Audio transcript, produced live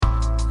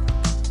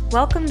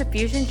Welcome to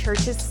Fusion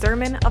Church's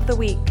Sermon of the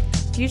Week.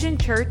 Fusion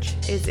Church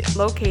is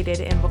located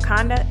in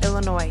Wakanda,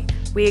 Illinois.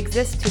 We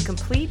exist to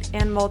complete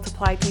and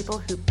multiply people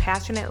who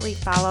passionately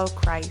follow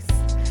Christ.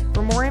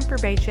 For more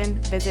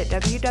information, visit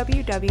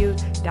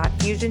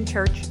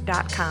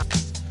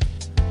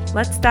www.fusionchurch.com.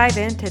 Let's dive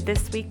into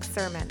this week's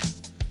sermon.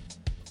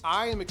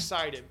 I am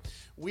excited.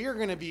 We are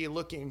going to be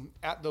looking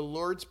at the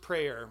Lord's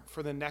Prayer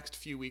for the next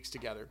few weeks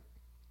together.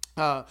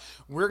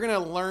 We're going to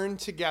learn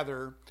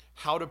together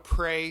how to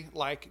pray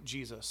like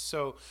Jesus.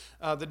 So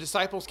the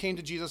disciples came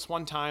to Jesus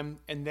one time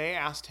and they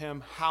asked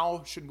him,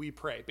 how should we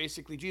pray?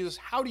 Basically, Jesus,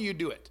 how do you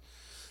do it?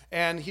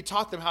 And he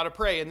taught them how to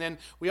pray. And then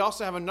we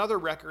also have another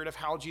record of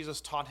how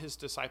Jesus taught his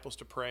disciples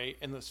to pray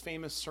in this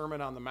famous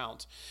Sermon on the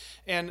Mount.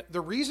 And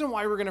the reason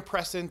why we're going to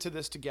press into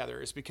this together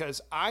is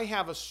because I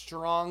have a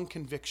strong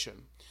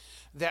conviction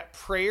that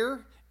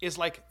prayer is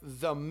like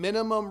the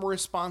minimum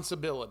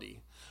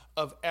responsibility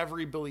of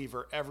every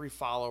believer, every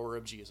follower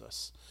of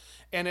Jesus.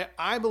 And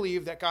I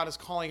believe that God is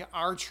calling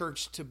our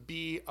church to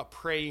be a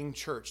praying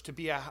church, to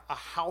be a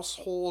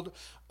household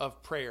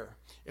of prayer.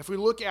 If we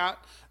look at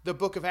the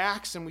book of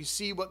Acts and we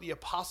see what the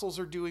apostles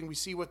are doing, we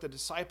see what the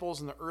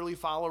disciples and the early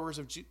followers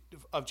of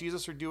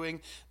Jesus are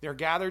doing, they're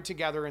gathered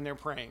together and they're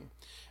praying.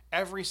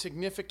 Every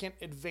significant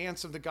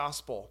advance of the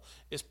gospel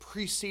is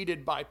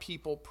preceded by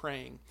people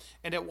praying.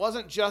 And it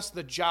wasn't just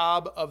the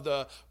job of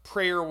the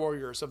prayer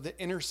warriors, of the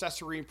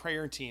intercessory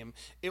prayer team.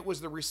 It was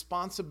the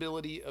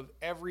responsibility of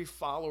every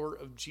follower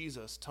of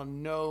Jesus to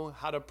know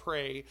how to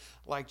pray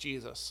like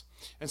Jesus.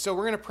 And so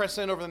we're going to press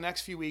in over the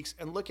next few weeks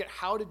and look at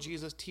how did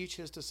Jesus teach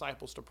his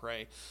disciples to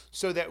pray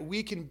so that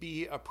we can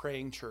be a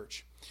praying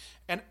church.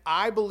 And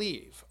I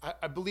believe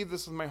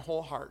this with my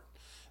whole heart,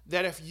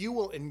 that if you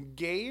will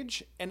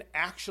engage and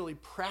actually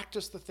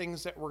practice the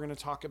things that we're going to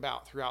talk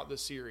about throughout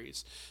this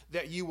series,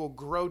 that you will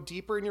grow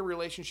deeper in your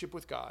relationship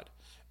with God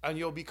and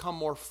you'll become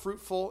more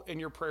fruitful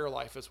in your prayer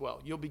life as well.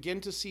 You'll begin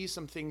to see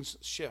some things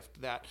shift,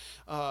 that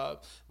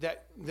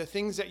the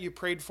things that you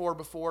prayed for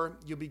before,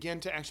 you'll begin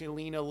to actually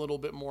lean a little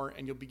bit more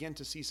and you'll begin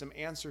to see some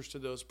answers to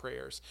those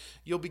prayers.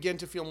 You'll begin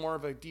to feel more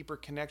of a deeper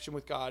connection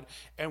with God.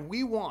 And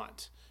we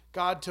want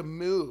God to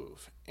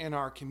move in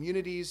our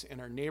communities, in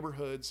our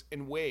neighborhoods,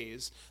 in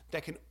ways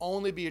that can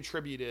only be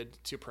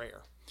attributed to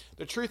prayer.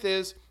 The truth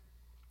is,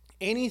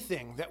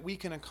 anything that we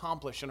can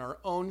accomplish in our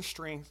own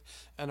strength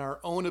and our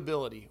own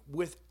ability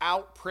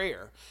without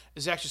prayer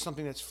is actually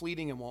something that's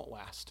fleeting and won't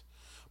last.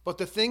 But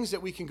the things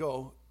that we can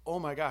go, oh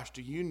my gosh,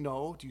 do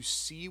you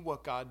see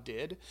what God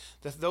did?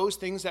 That those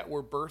things that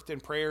were birthed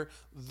in prayer,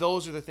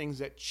 those are the things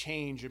that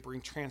change and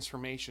bring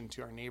transformation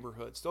to our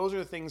neighborhoods. Those are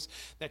the things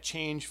that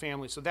change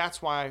families. So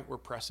that's why we're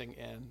pressing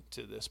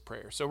into this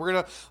prayer. So we're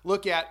going to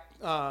look at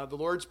the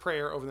Lord's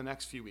Prayer over the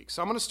next few weeks.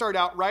 So I'm going to start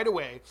out right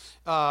away.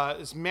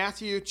 It's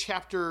Matthew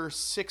chapter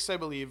 6, I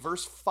believe,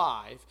 verse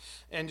 5,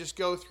 and just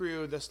go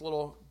through this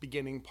little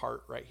beginning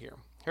part right here.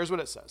 Here's what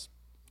it says.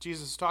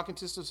 Jesus is talking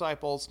to his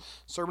disciples,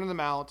 Sermon on the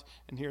Mount,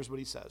 and here's what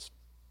he says.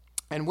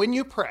 And when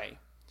you pray,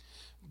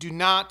 do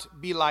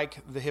not be like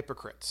the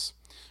hypocrites,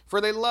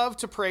 for they love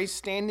to pray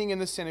standing in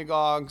the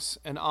synagogues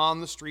and on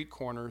the street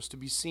corners to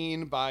be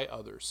seen by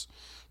others.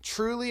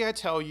 Truly, I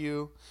tell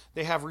you,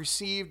 they have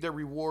received their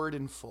reward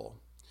in full.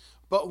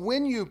 But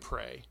when you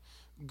pray,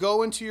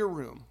 go into your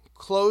room,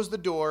 close the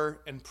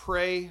door, and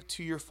pray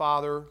to your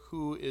Father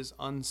who is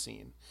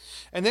unseen.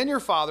 And then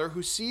your Father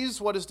who sees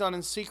what is done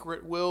in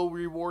secret will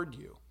reward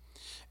you.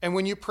 And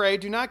when you pray,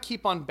 do not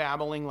keep on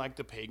babbling like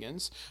the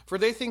pagans, for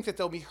they think that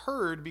they'll be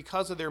heard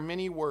because of their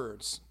many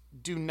words.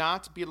 Do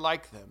not be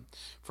like them,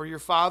 for your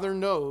Father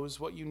knows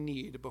what you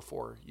need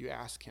before you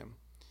ask him.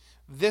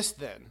 This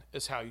then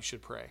is how you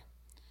should pray.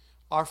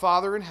 Our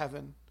Father in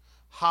heaven,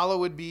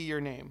 hallowed be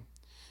your name.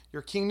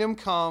 Your kingdom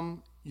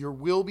come, your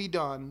will be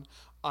done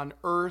on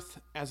earth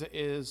as it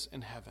is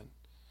in heaven.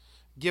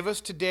 Give us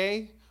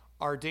today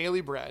our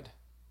daily bread,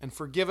 and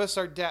forgive us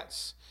our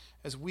debts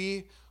as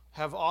we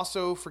have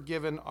also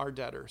forgiven our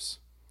debtors.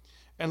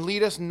 And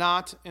lead us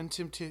not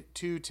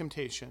into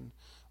temptation,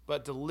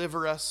 but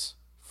deliver us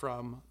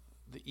from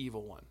the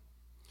evil one.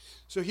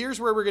 So here's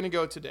where we're going to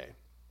go today.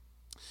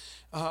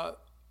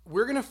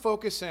 We're going to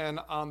focus in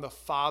on the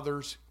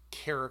Father's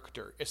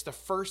character. It's the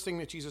first thing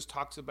that Jesus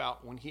talks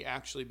about when he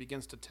actually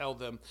begins to tell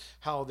them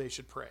how they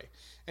should pray.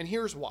 And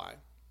here's why.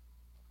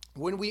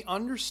 When we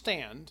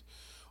understand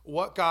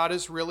what God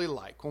is really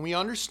like, when we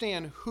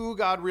understand who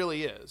God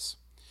really is,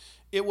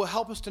 it will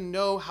help us to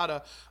know how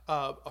to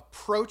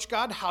approach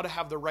God, how to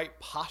have the right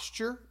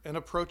posture in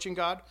approaching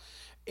God,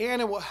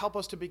 and it will help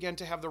us to begin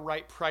to have the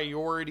right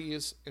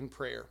priorities in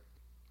prayer.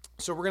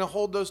 So we're going to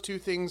hold those two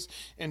things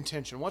in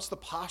tension. What's the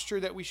posture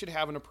that we should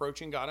have in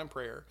approaching God in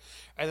prayer?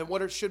 And then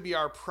what it should be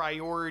our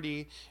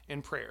priority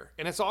in prayer.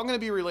 And it's all going to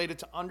be related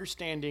to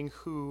understanding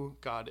who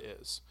God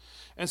is.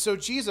 And so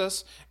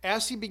Jesus,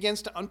 as he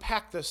begins to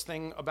unpack this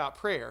thing about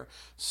prayer,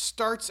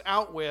 starts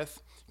out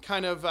with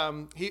kind of,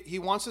 he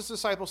wants his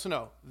disciples to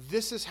know,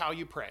 this is how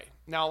you pray.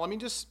 Now, let me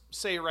just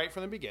say right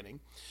from the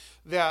beginning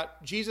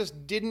that Jesus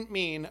didn't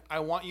mean, I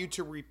want you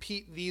to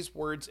repeat these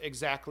words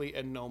exactly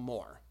and no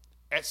more.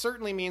 It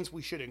certainly means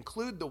we should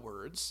include the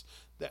words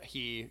that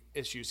he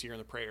issues here in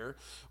the prayer.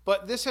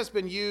 But this has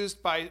been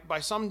used by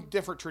some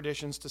different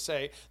traditions to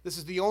say this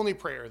is the only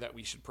prayer that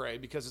we should pray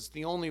because it's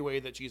the only way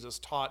that Jesus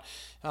taught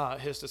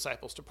his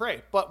disciples to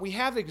pray. But we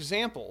have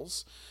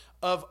examples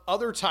of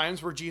other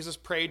times where Jesus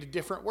prayed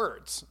different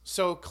words.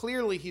 So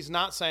clearly he's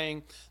not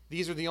saying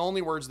these are the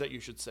only words that you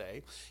should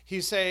say.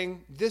 He's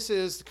saying this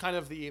is kind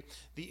of the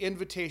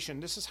invitation.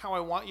 This is how I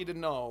want you to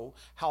know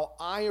how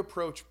I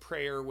approach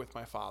prayer with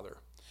my Father.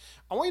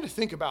 I want you to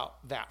think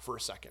about that for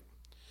a second.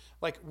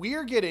 Like, we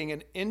are getting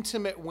an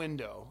intimate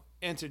window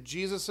into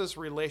Jesus's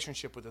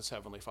relationship with his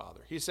Heavenly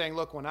Father. He's saying,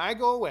 look, when I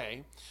go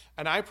away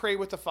and I pray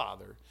with the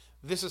Father,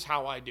 this is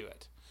how I do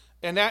it.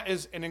 And that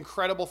is an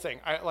incredible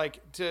thing. I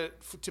like to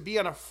be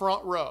on a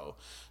front row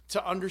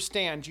to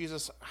understand,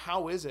 Jesus,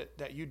 how is it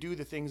that you do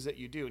the things that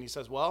you do? And he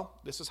says, well,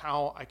 this is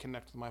how I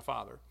connect with my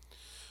Father.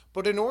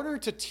 But in order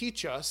to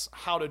teach us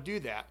how to do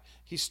that,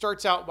 he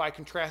starts out by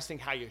contrasting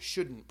how you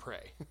shouldn't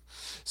pray.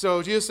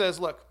 So Jesus says,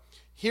 look,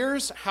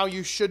 here's how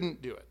you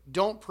shouldn't do it.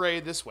 Don't pray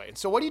this way. And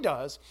so what he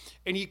does,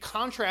 and he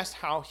contrasts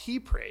how he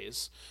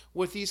prays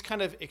with these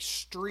kind of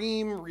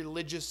extreme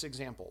religious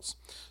examples.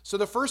 So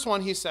the first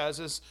one he says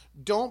is,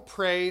 don't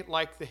pray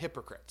like the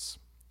hypocrites.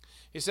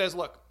 He says,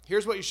 look,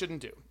 here's what you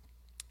shouldn't do.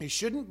 You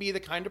shouldn't be the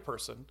kind of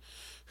person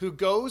who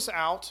goes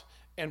out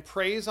and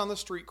prays on the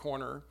street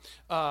corner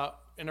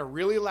in a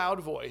really loud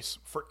voice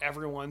for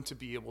everyone to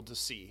be able to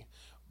see.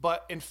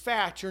 But in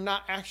fact, you're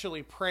not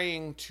actually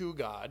praying to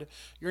God.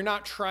 You're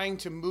not trying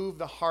to move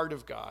the heart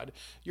of God.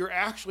 You're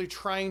actually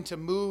trying to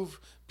move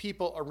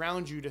people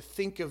around you to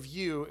think of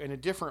you in a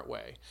different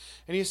way.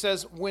 And he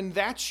says, when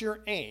that's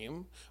your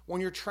aim, when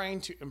you're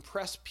trying to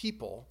impress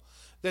people,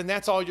 then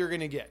that's all you're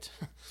going to get.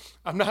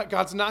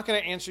 God's not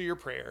going to answer your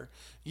prayer.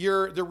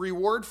 The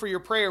reward for your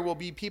prayer will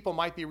be people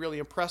might be really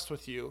impressed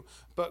with you,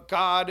 but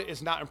God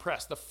is not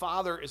impressed. The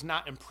Father is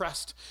not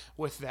impressed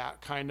with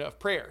that kind of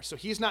prayer. So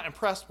he's not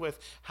impressed with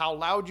how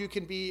loud you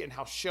can be and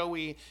how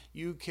showy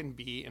you can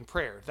be in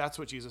prayer. That's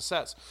what Jesus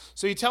says.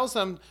 So he tells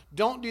them,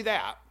 don't do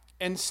that.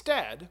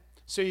 Instead,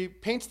 so he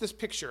paints this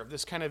picture of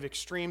this kind of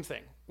extreme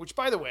thing, which,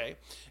 by the way,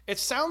 it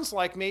sounds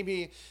like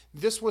maybe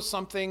this was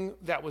something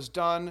that was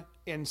done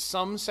in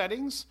some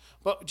settings,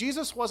 but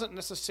Jesus wasn't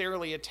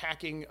necessarily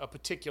attacking a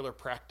particular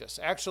practice.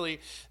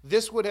 Actually,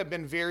 this would have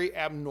been very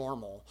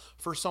abnormal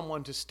for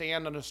someone to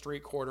stand on a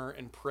street corner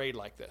and pray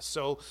like this.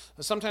 So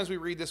sometimes we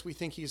read this, we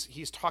think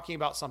he's talking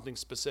about something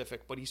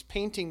specific, but he's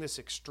painting this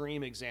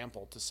extreme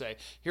example to say,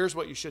 here's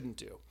what you shouldn't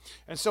do.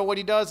 And so what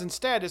he does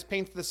instead is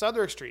paint this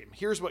other extreme.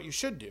 Here's what you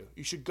should do.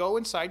 You should go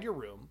inside your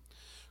room,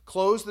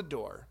 close the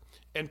door,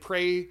 and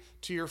pray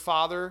to your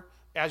Father.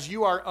 As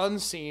you are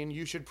unseen,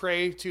 you should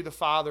pray to the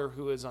Father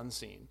who is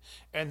unseen.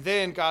 And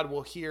then God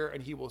will hear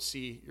and he will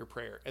see your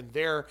prayer. And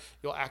there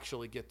you'll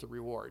actually get the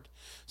reward.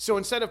 So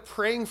instead of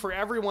praying for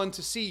everyone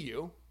to see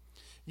you,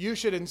 you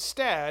should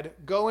instead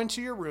go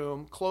into your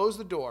room, close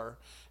the door,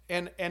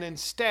 and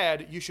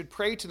instead you should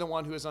pray to the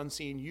one who is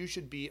unseen. You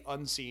should be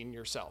unseen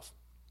yourself.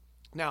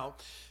 Now,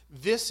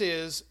 this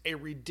is a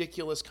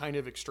ridiculous kind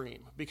of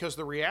extreme because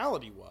the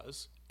reality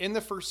was, in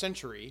the first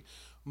century,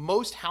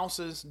 most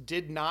houses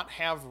did not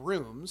have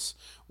rooms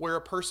where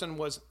a person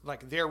was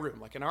like their room.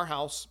 Like in our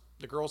house,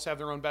 the girls have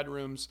their own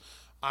bedrooms.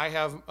 I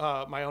have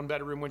my own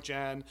bedroom with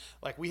Jen.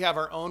 Like we have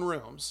our own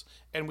rooms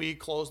and we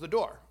close the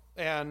door.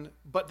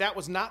 But that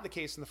was not the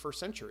case in the first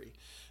century.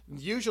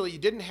 Usually you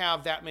didn't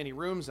have that many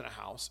rooms in a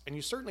house, and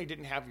you certainly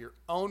didn't have your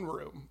own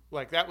room.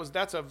 Like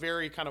that's a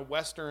very kind of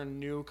Western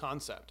new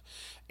concept.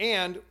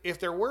 And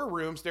if there were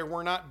rooms, there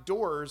were not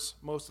doors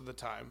most of the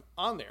time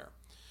on there.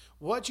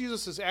 What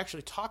Jesus is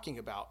actually talking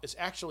about is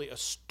actually a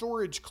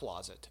storage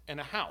closet in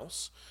a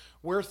house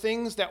where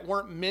things that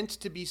weren't meant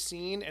to be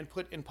seen and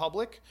put in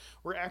public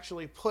were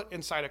actually put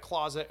inside a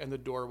closet and the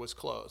door was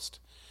closed.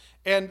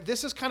 And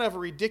this is kind of a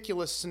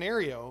ridiculous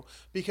scenario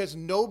because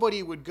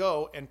nobody would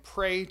go and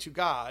pray to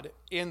God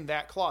in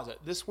that closet.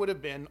 This would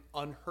have been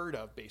unheard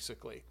of,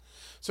 basically.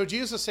 So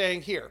Jesus is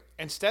saying here,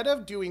 instead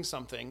of doing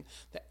something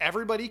that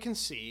everybody can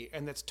see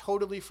and that's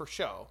totally for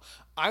show,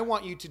 I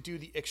want you to do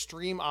the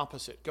extreme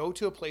opposite. Go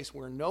to a place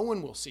where no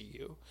one will see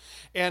you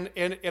and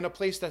in a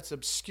place that's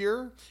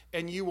obscure,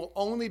 and you will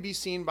only be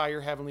seen by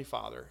your Heavenly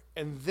Father.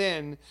 And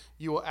then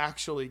you will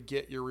actually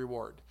get your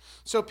reward.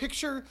 So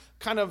picture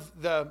kind of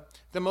the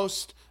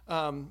most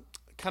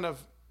kind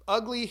of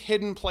ugly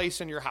hidden place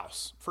in your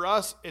house. For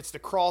us, it's the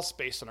crawl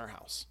space in our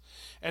house.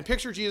 And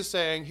picture Jesus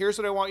saying, here's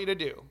what I want you to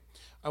do.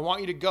 I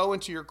want you to go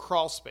into your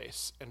crawl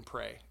space and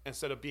pray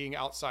instead of being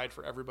outside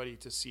for everybody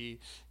to see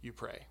you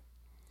pray.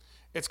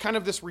 It's kind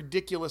of this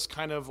ridiculous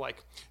kind of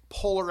like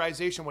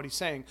polarization, what he's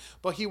saying.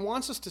 But he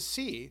wants us to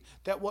see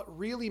that what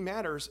really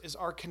matters is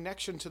our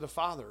connection to the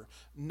Father,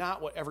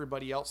 not what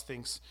everybody else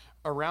thinks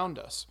around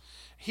us.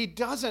 He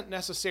doesn't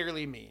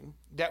necessarily mean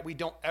that we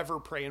don't ever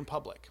pray in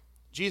public.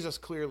 Jesus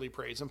clearly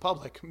prays in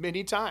public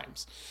many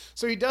times.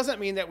 So he doesn't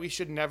mean that we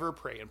should never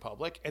pray in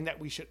public and that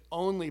we should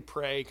only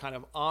pray kind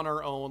of on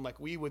our own, like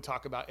we would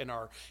talk about in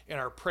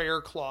our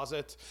prayer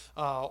closet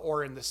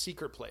or in the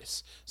secret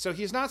place. So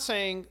he's not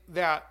saying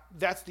that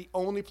that's the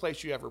only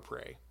place you ever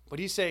pray. But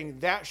he's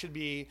saying that should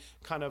be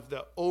kind of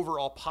the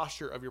overall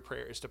posture of your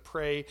prayer, is to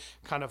pray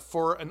kind of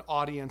for an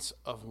audience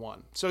of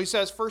one. So he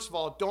says, first of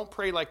all, don't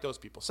pray like those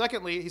people.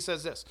 Secondly, he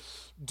says this,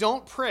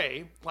 don't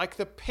pray like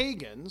the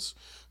pagans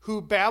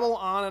who babble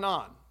on and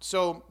on.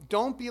 So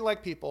don't be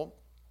like people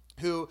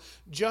who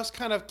just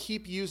kind of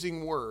keep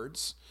using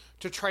words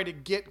to try to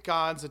get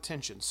God's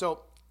attention. So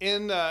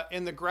in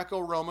the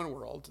Greco-Roman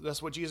world,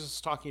 that's what Jesus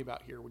is talking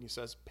about here when he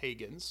says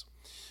pagans.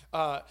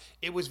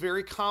 It was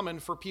very common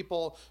for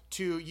people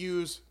to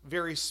use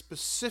very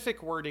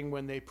specific wording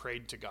when they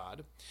prayed to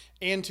God,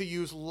 and to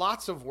use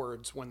lots of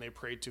words when they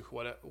prayed to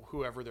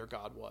whoever their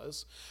God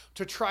was,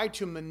 to try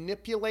to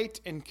manipulate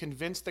and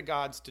convince the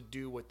gods to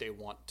do what they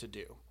want to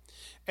do.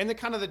 And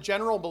the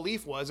general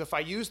belief was, if I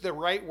use the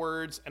right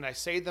words and I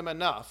say them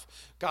enough,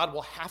 God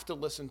will have to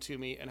listen to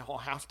me and he'll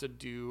have to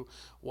do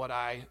what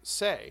I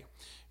say.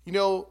 You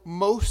know,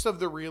 most of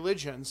the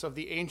religions of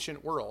the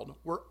ancient world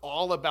were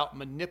all about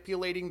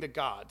manipulating the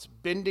gods,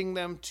 bending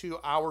them to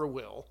our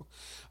will.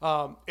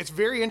 It's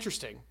very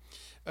interesting.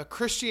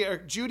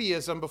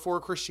 Judaism before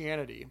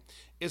Christianity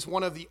is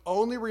one of the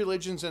only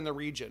religions in the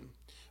region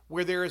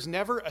where there is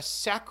never a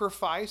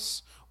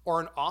sacrifice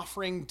or an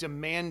offering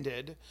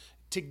demanded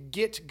to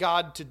get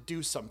God to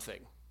do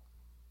something.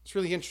 It's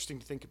really interesting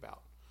to think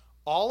about.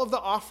 All of the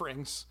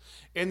offerings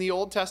in the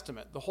Old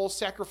Testament, the whole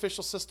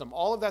sacrificial system,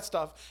 all of that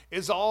stuff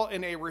is all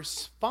in a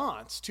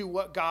response to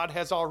what God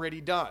has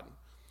already done.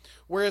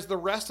 Whereas the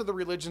rest of the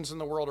religions in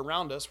the world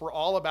around us were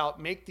all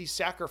about make these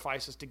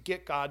sacrifices to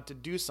get God to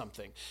do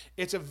something.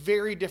 It's a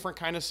very different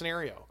kind of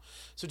scenario.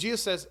 So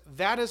Jesus says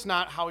that is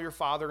not how your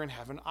Father in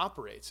heaven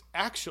operates.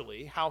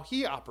 Actually, how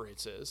he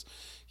operates is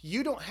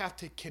you don't have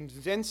to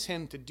convince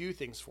him to do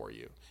things for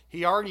you.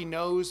 He already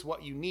knows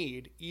what you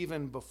need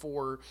even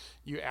before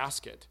you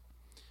ask it.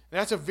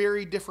 That's a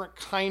very different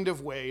kind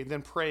of way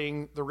than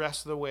praying the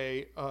rest of the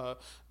way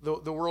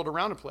the world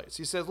around a place.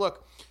 He says,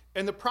 look,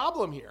 and the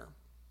problem here,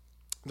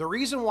 the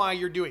reason why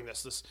you're doing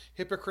this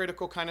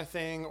hypocritical kind of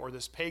thing or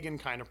this pagan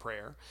kind of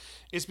prayer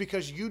is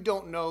because you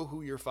don't know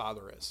who your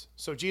Father is.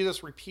 So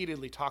Jesus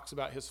repeatedly talks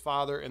about his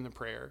Father in the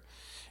prayer.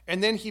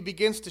 And then he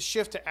begins to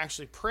shift to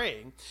actually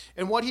praying.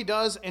 And what he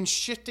does in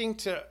shifting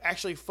to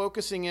actually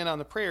focusing in on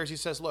the prayers, he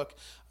says, look,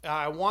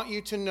 I want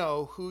you to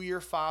know who your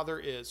Father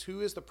is.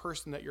 Who is the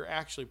person that you're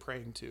actually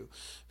praying to?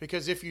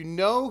 Because if you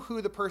know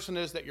who the person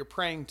is that you're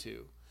praying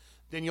to,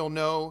 then you'll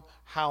know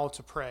how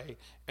to pray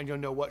and you'll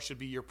know what should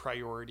be your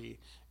priority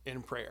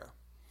in prayer.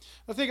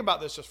 Now think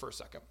about this just for a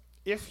second.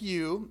 If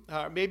you,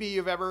 maybe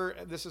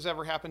this has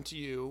ever happened to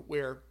you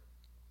where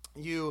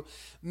you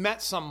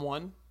met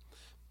someone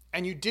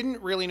and you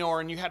didn't really know her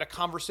and you had a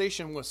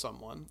conversation with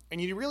someone and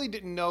you really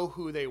didn't know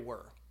who they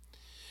were.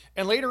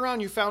 And later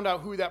on you found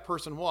out who that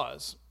person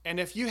was.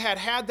 And if you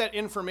had that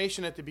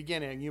information at the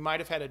beginning, you might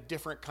have had a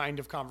different kind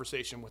of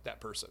conversation with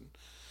that person.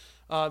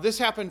 This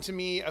happened to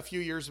me a few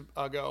years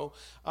ago.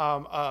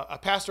 A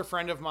pastor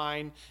friend of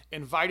mine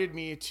invited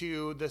me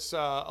to this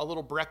a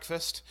little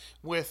breakfast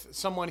with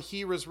someone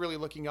he was really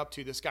looking up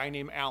to, this guy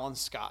named Alan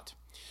Scott.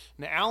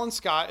 Now, Alan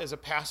Scott is a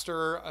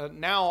pastor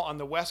now on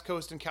the West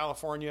Coast in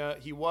California.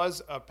 He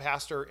was a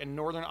pastor in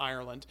Northern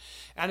Ireland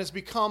and has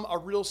become a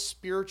real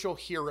spiritual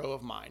hero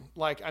of mine.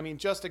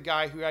 Just a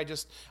guy who I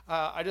just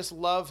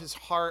love his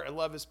heart. I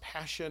love his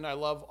passion.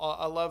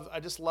 I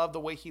just love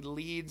the way he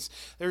leads.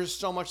 There's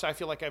so much I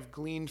feel like I've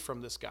gleaned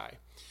from this guy.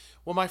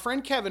 Well, my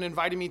friend Kevin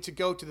invited me to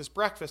go to this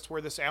breakfast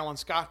where this Alan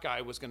Scott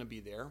guy was going to be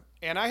there.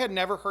 And I had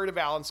never heard of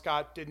Alan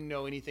Scott, didn't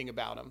know anything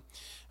about him.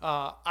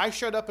 I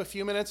showed up a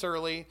few minutes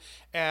early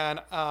and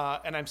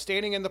I'm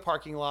standing in the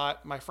parking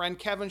lot. My friend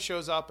Kevin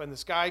shows up and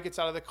this guy gets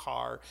out of the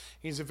car.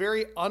 He's a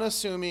very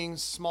unassuming,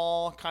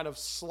 small, kind of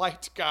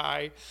slight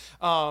guy.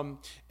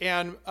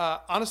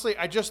 Honestly,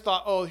 I just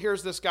thought, oh,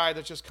 here's this guy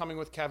that's just coming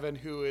with Kevin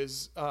who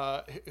is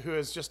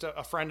just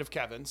a friend of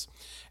Kevin's.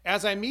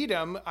 As I meet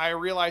him, I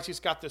realize he's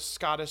got this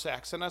Scottish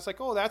accent. I was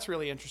like, oh, that's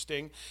really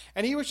interesting.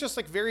 And he was just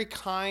like very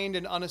kind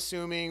and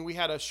unassuming. We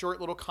had a short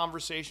little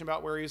conversation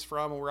about where he's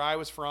from and where I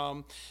was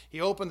from.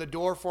 He opened the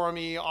door for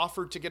me,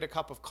 offered to get a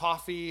cup of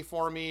coffee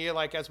for me,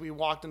 like as we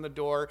walked in the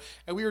door,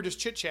 and we were just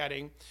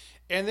chit-chatting.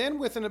 And then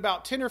within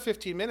about 10 or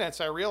 15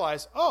 minutes, I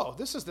realized, oh,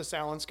 this is this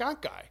Alan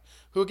Scott guy,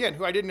 who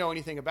I didn't know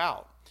anything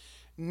about.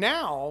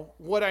 Now,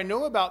 what I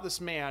know about this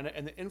man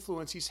and the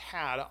influence he's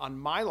had on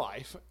my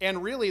life,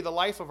 and really the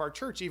life of our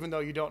church, even though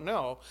you don't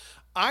know,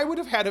 I would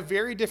have had a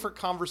very different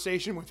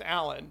conversation with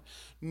Alan,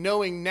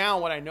 knowing now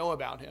what I know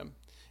about him.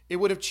 It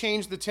would have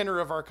changed the tenor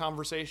of our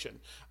conversation.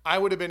 I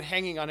would have been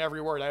hanging on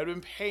every word. I would have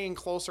been paying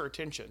closer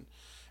attention.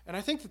 And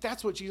I think that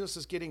that's what Jesus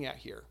is getting at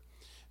here,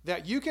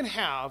 that you can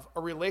have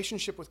a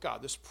relationship with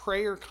God, this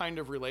prayer kind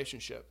of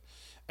relationship,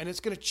 And it's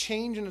going to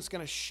change and it's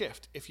going to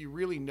shift if you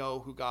really know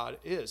who God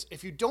is.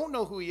 If you don't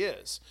know who he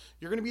is,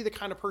 you're going to be the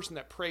kind of person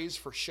that prays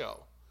for show.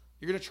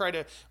 You're going to try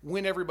to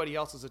win everybody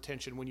else's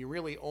attention when you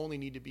really only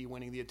need to be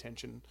winning the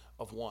attention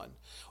of one.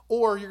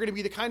 Or you're going to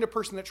be the kind of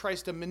person that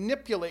tries to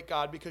manipulate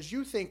God because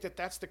you think that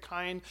that's the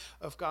kind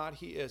of God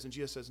he is. And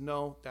Jesus says,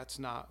 no, that's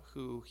not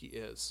who he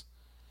is.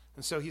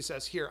 And so he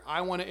says, here,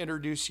 I want to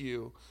introduce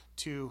you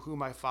to who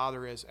my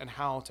Father is and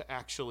how to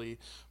actually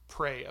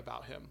pray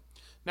about him.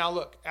 Now,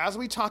 look, as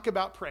we talk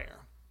about prayer,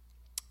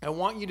 I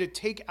want you to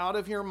take out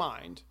of your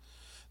mind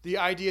the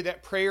idea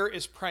that prayer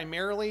is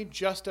primarily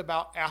just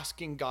about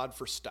asking God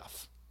for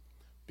stuff.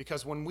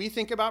 Because when we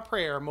think about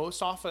prayer,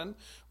 most often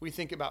we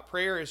think about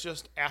prayer as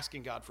just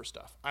asking God for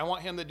stuff. I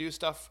want him to do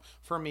stuff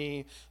for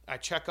me. I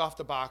check off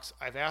the box.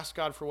 I've asked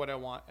God for what I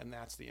want, and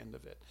that's the end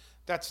of it.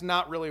 That's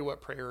not really what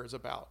prayer is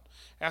about.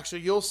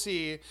 Actually, you'll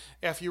see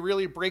if you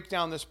really break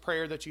down this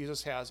prayer that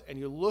Jesus has and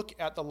you look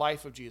at the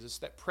life of Jesus,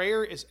 that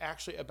prayer is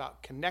actually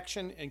about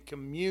connection and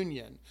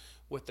communion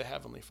with the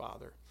Heavenly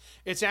Father.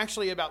 It's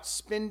actually about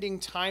spending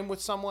time with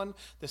someone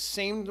the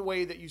same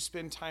way that you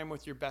spend time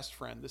with your best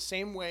friend, the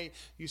same way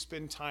you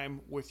spend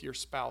time with your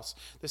spouse,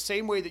 the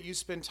same way that you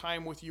spend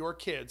time with your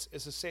kids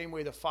is the same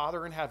way the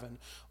Father in heaven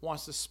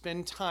wants to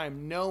spend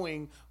time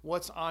knowing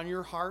what's on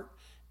your heart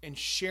and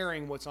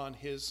sharing what's on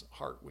his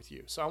heart with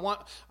you. So I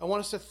want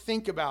us to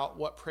think about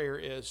what prayer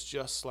is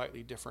just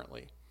slightly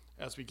differently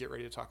as we get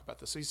ready to talk about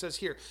this. So he says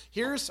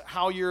here's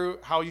how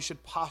you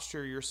should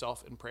posture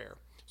yourself in prayer.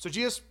 So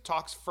Jesus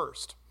talks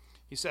first.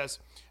 He says,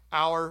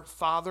 our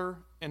Father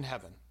in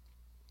heaven.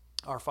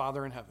 Our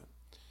Father in heaven.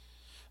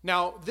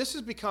 Now, this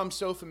has become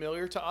so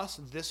familiar to us,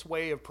 this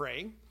way of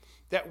praying,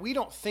 that we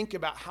don't think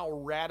about how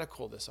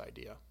radical this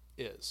idea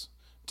is,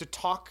 to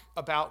talk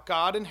about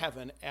God in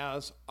heaven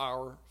as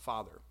our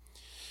Father.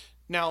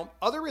 Now,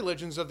 other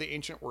religions of the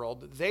ancient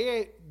world,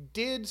 they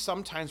did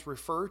sometimes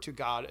refer to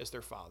God as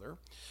their Father,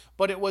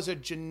 but it was a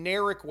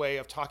generic way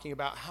of talking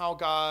about how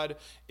God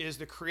is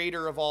the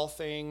creator of all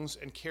things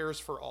and cares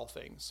for all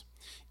things.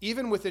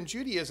 Even within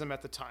Judaism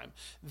at the time,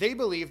 they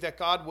believed that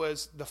God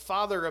was the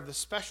Father of the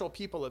special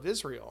people of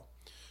Israel.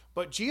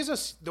 But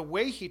Jesus, the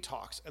way he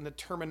talks and the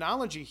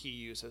terminology he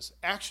uses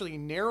actually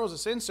narrows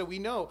us in. So we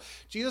know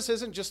Jesus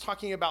isn't just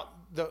talking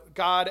about the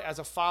God as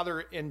a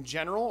father in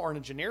general or in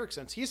a generic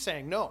sense. He's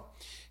saying, no,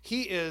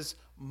 he is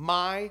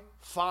my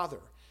Father.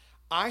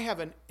 I have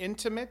an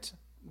intimate,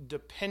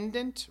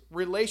 dependent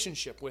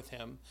relationship with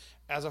him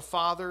as a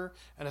father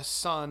and a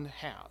son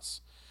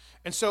has.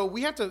 And so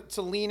we have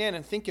to lean in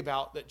and think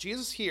about that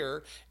Jesus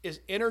here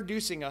is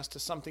introducing us to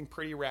something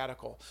pretty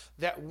radical.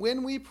 That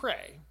when we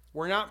pray,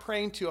 we're not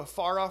praying to a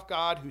far-off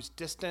God who's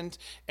distant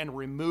and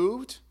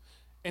removed.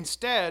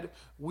 Instead,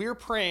 we're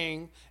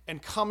praying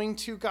and coming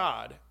to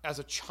God as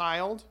a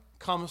child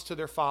comes to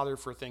their father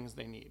for things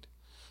they need.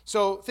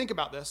 So think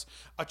about this.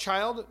 A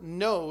child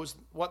knows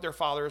what their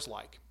father is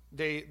like.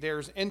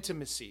 There's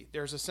intimacy.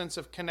 There's a sense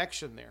of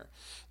connection there.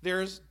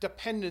 There's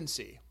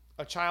dependency.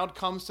 A child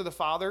comes to the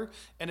father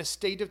in a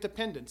state of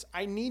dependence.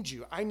 I need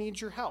you. I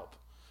need your help.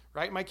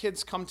 Right? My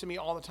kids come to me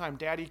all the time.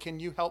 Daddy, can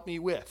you help me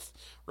with?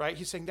 Right?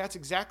 He's saying that's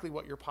exactly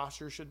what your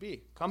posture should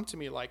be. Come to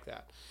me like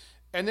that.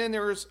 And then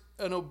there's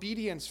an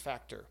obedience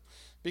factor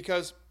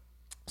because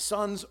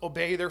sons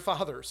obey their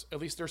fathers. At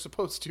least they're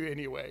supposed to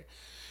anyway.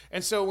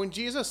 And so when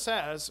Jesus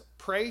says,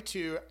 pray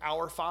to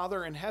our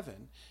Father in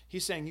heaven,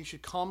 he's saying you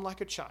should come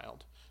like a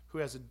child who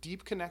has a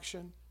deep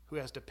connection, who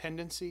has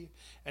dependency,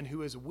 and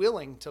who is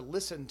willing to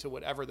listen to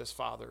whatever this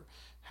Father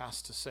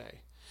has to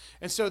say.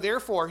 And so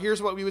therefore,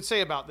 here's what we would say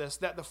about this,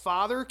 that the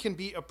Father can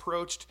be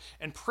approached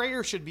and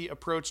prayer should be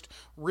approached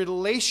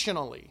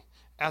relationally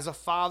as a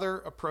father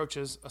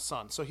approaches a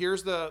son. So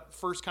here's the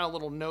first kind of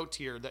little note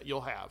here that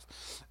you'll have,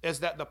 is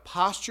that the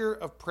posture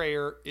of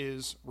prayer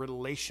is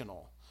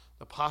relational.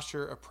 The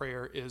posture of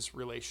prayer is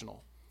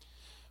relational.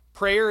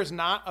 Prayer is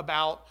not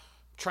about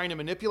trying to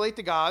manipulate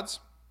the gods.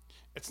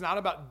 It's not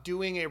about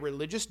doing a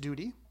religious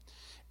duty.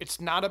 It's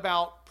not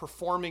about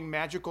performing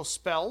magical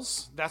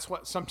spells. That's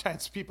what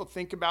sometimes people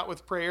think about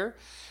with prayer.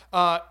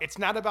 It's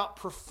not about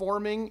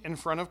performing in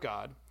front of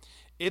God.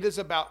 It is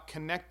about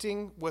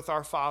connecting with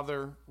our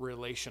Father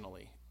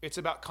relationally. It's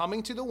about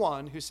coming to the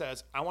one who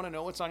says, I want to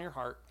know what's on your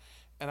heart,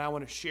 and I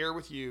want to share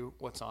with you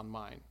what's on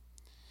mine.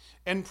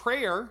 And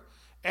prayer,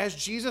 as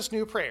Jesus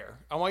knew prayer,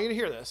 I want you to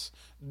hear this,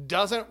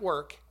 doesn't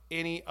work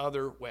any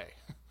other way.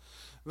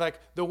 Like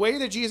the way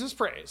that Jesus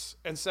prays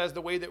and says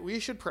the way that we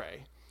should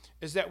pray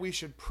is that we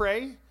should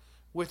pray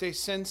with a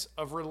sense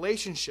of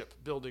relationship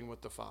building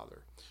with the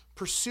Father,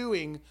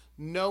 pursuing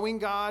knowing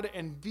God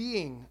and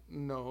being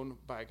known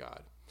by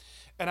God.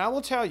 And I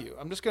will tell you,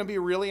 I'm just going to be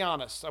really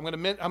honest. I'm going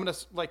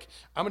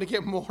to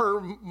get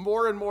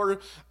more and more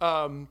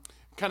kind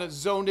of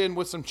zoned in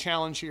with some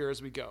challenge here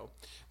as we go.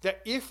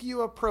 That if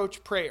you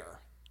approach prayer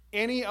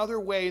any other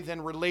way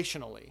than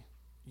relationally,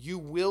 you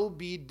will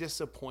be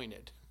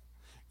disappointed.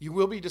 You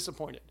will be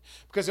disappointed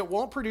because it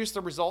won't produce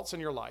the results in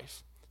your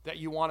life that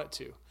you want it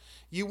to.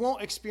 You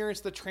won't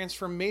experience the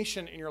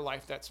transformation in your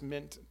life that's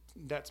meant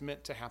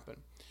to happen.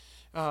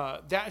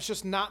 That's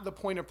just not the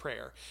point of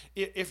prayer.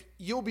 If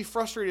you'll be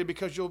frustrated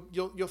because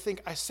you'll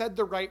think, I said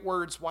the right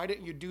words, why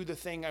didn't you do the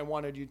thing I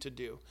wanted you to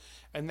do?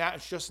 And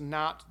that's just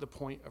not the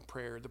point of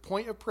prayer. The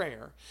point of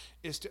prayer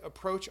is to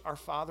approach our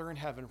Father in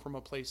heaven from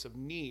a place of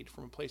need,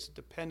 from a place of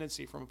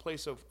dependency, from a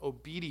place of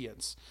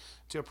obedience,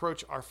 to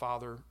approach our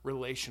Father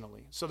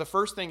relationally. So the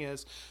first thing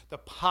is the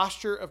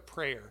posture of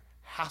prayer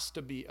has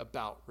to be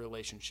about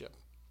relationship.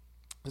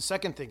 The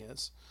second thing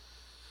is,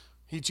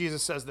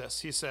 Jesus says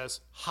this. He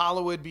says,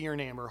 hallowed be your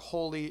name, or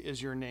holy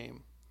is your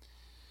name.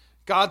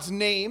 God's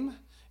name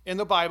in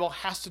the Bible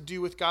has to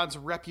do with God's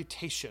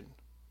reputation.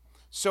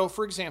 So,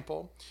 for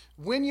example,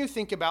 when you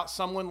think about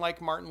someone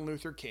like Martin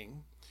Luther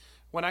King,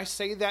 when I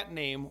say that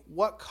name,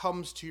 what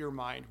comes to your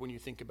mind when you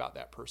think about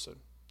that person?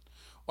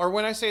 Or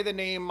when I say the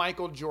name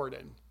Michael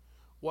Jordan,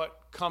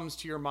 what comes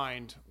to your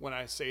mind when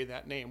I say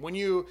that name? When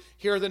you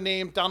hear the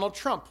name Donald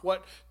Trump,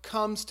 what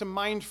comes to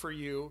mind for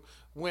you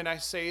when I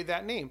say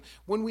that name?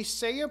 When we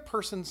say a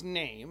person's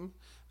name,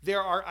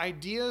 there are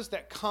ideas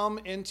that come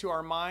into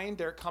our mind,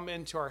 that come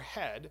into our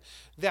head,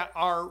 that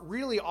are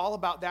really all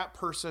about that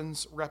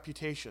person's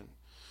reputation.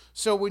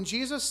 So when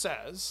Jesus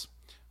says,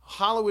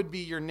 hallowed be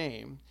your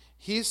name,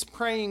 he's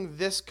praying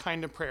this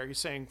kind of prayer. He's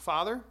saying,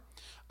 Father,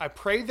 I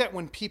pray that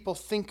when people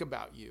think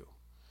about you,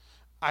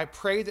 I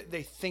pray that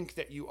they think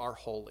that you are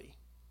holy.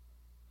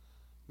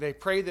 I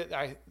pray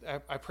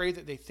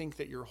that they think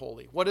that you're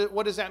holy.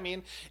 What does that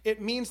mean? It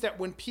means that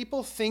when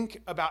people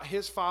think about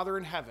his Father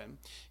in heaven,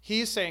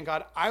 he's saying,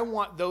 God, I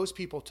want those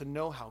people to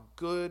know how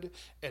good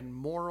and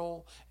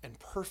moral and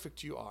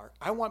perfect you are.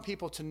 I want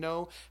people to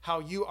know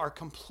how you are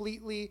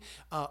completely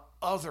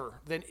other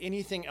than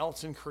anything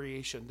else in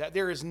creation, that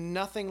there is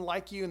nothing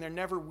like you and there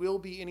never will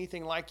be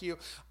anything like you.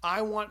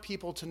 I want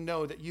people to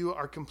know that you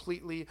are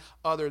completely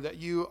other, that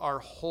you are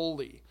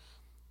holy.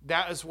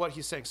 That is what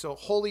he's saying. So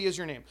holy is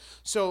your name.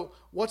 So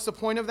what's the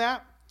point of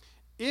that?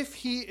 If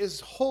he is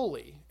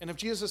holy, and if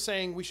Jesus is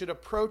saying we should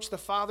approach the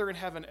Father in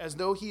heaven as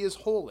though he is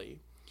holy,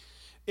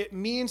 it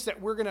means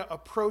that we're going to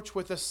approach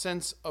with a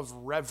sense of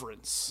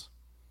reverence.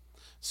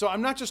 So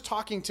I'm not just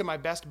talking to my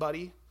best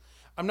buddy.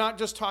 I'm not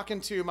just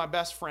talking to my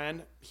best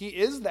friend. He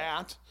is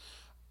that,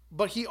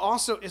 but he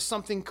also is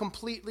something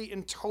completely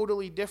and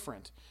totally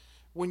different.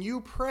 When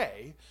you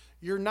pray,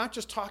 you're not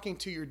just talking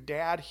to your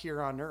dad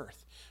here on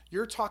earth.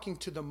 You're talking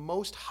to the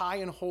most high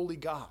and holy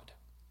God.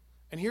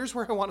 And here's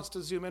where I want us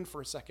to zoom in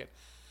for a second.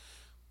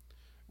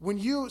 When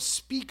you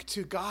speak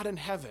to God in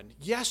heaven,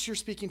 yes, you're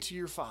speaking to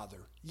your Father.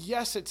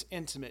 Yes, it's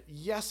intimate.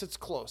 Yes, it's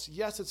close.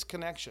 Yes, it's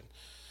connection.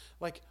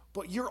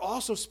 But you're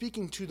also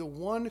speaking to the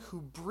one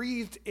who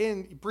breathed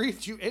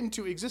you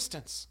into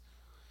existence.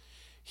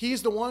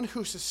 He's the one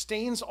who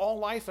sustains all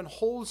life and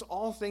holds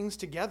all things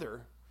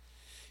together.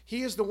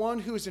 He is the one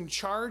who is in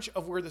charge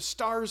of where the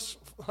stars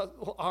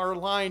are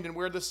aligned and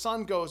where the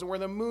sun goes and where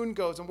the moon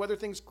goes and whether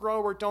things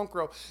grow or don't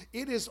grow.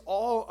 It is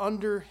all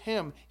under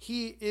him.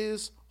 He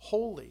is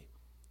holy.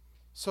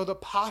 So the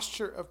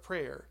posture of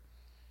prayer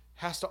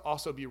has to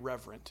also be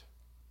reverent.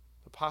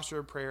 The posture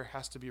of prayer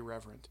has to be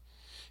reverent.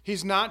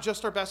 He's not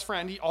just our best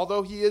friend,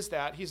 although he is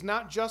that. He's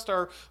not just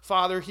our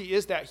Father, he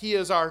is that. He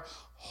is our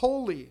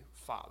holy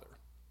Father.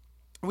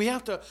 We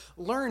have to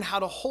learn how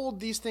to hold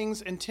these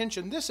things in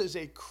tension. This is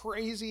a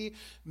crazy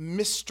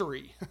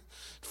mystery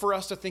for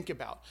us to think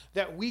about,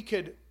 that we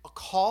could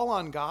call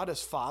on God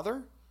as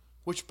Father,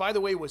 which, by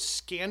the way, was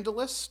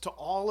scandalous to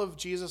all of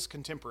Jesus'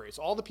 contemporaries.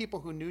 All the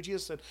people who knew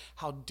Jesus said,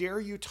 how dare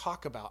you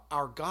talk about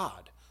our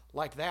God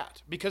like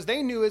that? Because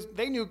they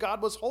knew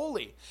God was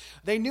holy.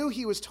 They knew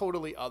he was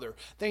totally other.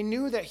 They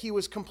knew that he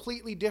was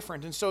completely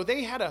different. And so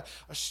they had a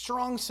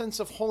strong sense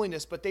of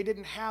holiness, but they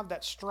didn't have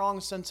that strong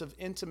sense of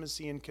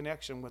intimacy and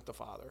connection with the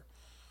Father.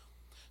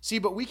 See,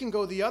 but we can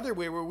go the other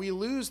way where we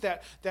lose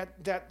that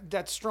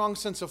strong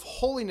sense of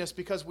holiness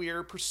because we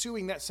are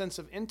pursuing that sense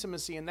of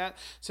intimacy and that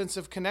sense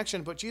of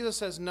connection. But Jesus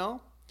says,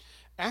 no,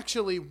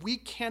 actually, we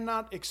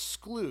cannot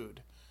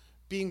exclude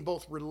being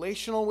both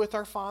relational with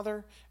our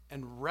Father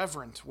and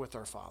reverent with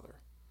our Father.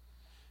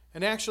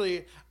 And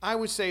actually, I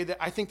would say that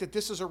I think that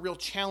this is a real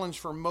challenge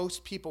for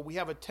most people. We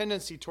have a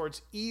tendency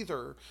towards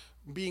either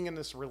being in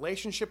this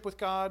relationship with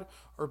God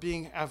or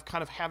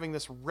having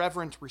this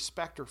reverent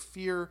respect or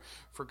fear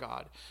for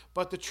God.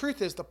 But the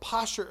truth is, the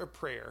posture of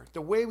prayer,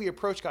 the way we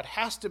approach God,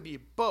 has to be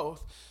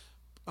both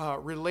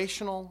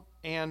relational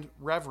and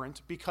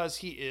reverent, because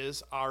he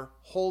is our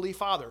holy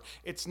Father.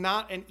 It's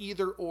not an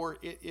either or,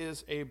 it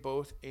is a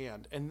both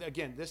and. And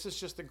again, this is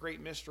just the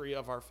great mystery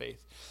of our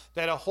faith,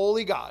 that a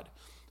holy God,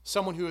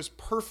 someone who is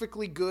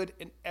perfectly good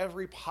in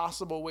every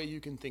possible way you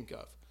can think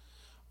of,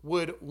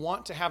 would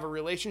want to have a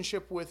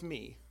relationship with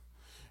me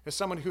as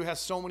someone who has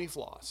so many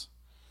flaws,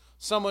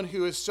 someone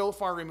who is so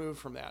far removed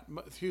from that,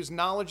 whose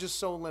knowledge is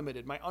so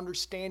limited, my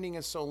understanding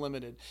is so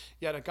limited,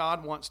 yet a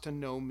God wants to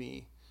know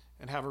me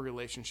and have a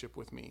relationship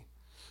with me.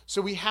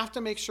 So we have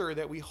to make sure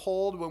that we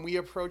hold, when we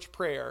approach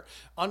prayer,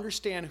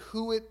 understand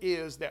who it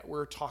is that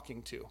we're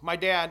talking to. My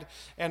dad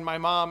and my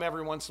mom,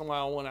 every once in a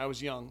while when I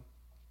was young,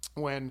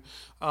 when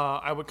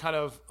I would kind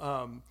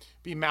of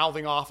be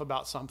mouthing off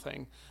about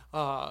something.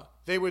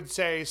 They would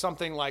say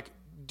something like,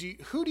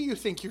 who do you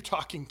think you're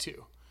talking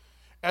to?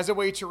 As a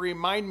way to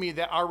remind me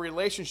that our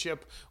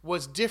relationship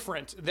was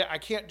different, that I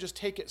can't just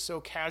take it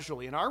so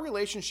casually. In our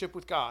relationship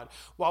with God,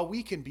 while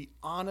we can be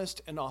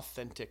honest and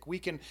authentic, we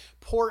can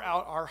pour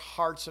out our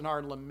hearts and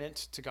our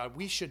lament to God,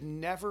 we should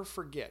never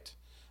forget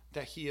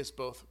that he is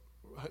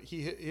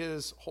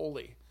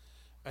holy,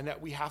 and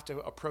that we have to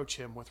approach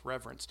him with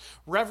reverence.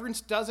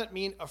 Reverence doesn't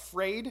mean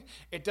afraid.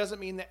 It doesn't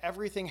mean that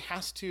everything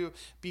has to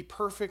be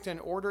perfect in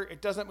order.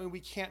 It doesn't mean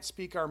we can't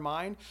speak our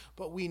mind,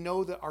 but we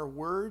know that our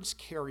words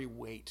carry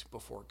weight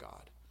before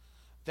God.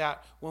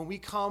 That when we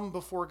come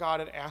before God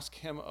and ask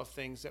him of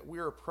things, that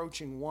we're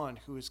approaching one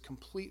who is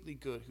completely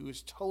good, who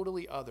is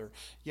totally other,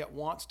 yet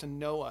wants to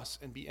know us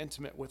and be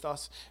intimate with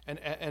us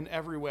in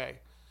every way.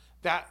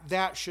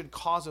 That should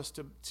cause us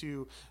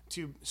to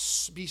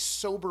be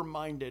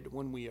sober-minded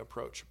when we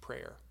approach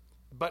prayer,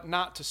 but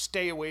not to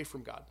stay away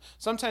from God.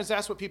 Sometimes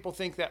that's what people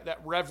think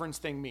that reverence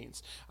thing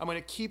means. I'm going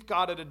to keep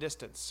God at a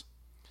distance.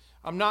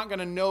 I'm not going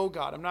to know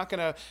God. I'm not going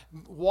to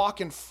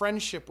walk in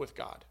friendship with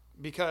God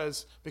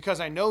because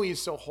I know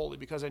he's so holy,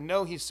 because I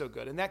know he's so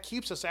good. And that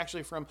keeps us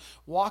actually from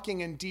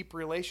walking in deep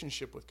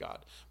relationship with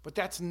God. But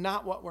that's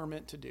not what we're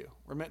meant to do.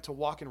 We're meant to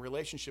walk in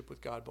relationship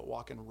with God, but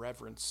walk in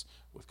reverence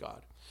with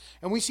God.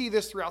 And we see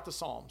this throughout the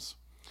Psalms.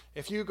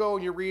 If you go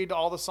and you read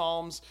all the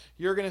Psalms,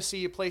 you're going to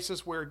see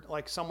places where,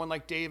 like someone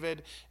like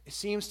David,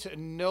 seems to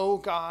know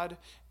God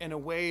in a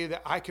way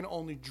that I can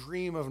only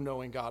dream of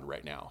knowing God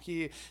right now.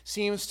 He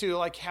seems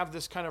to have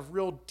this kind of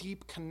real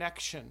deep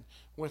connection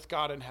with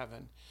God in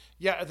heaven.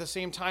 Yet at the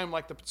same time,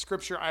 like the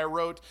scripture I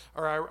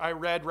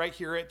read right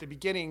here at the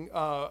beginning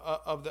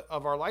of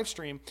our live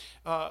stream,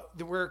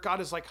 where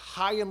God is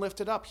high and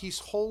lifted up. He's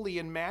holy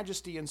in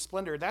majesty and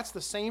splendor. That's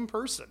the same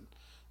person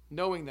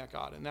knowing that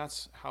God, and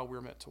that's how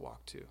we're meant to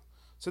walk too.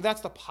 So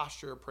that's the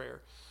posture of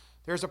prayer.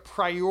 There's a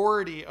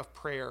priority of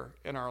prayer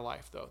in our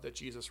life, though, that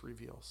Jesus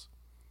reveals.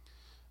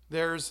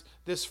 There's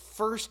this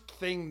first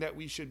thing that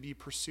we should be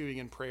pursuing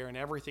in prayer, and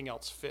everything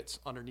else fits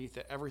underneath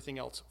it. Everything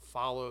else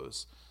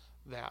follows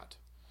that.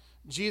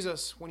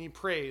 Jesus, when he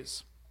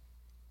prays,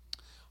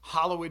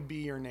 hallowed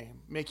be your name,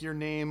 make your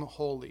name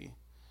holy,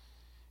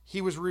 he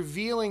was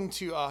revealing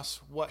to us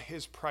what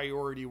his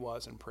priority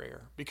was in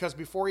prayer. Because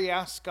before he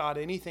asks God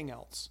anything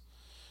else,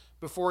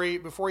 before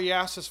he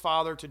asks his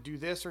Father to do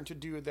this or to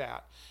do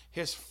that,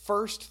 his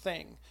first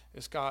thing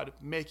is, God,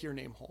 make your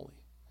name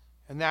holy.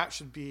 And that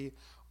should be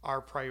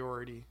our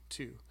priority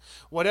too.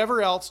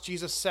 Whatever else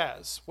Jesus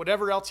says,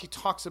 whatever else he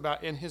talks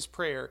about in his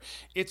prayer,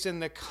 it's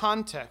in the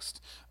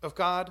context of,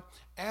 God,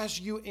 as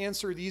you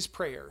answer these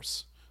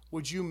prayers,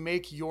 would you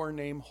make your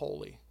name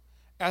holy?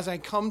 As I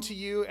come to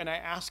you and I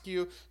ask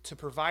you to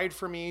provide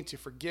for me, to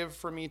forgive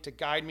for me, to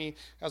guide me,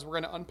 as we're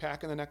going to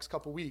unpack in the next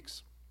couple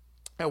weeks,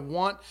 I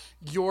want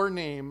your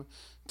name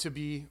to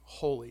be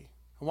holy.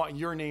 I want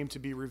your name to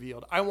be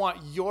revealed. I want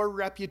your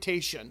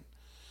reputation,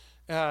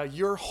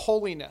 your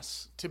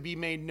holiness to be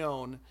made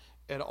known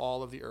in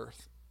all of the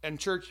earth. And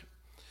church,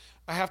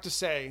 I have to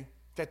say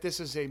that this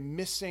is a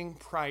missing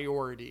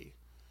priority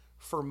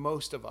for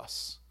most of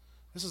us.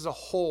 This is a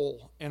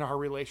hole in our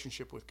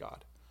relationship with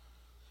God.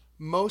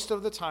 Most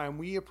of the time,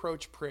 we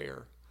approach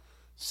prayer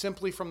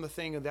simply from the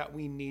thing that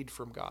we need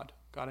from God.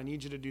 God, I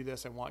need you to do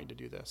this. I want you to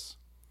do this.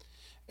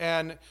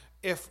 And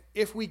if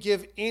we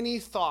give any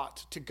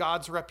thought to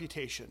God's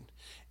reputation,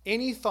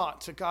 any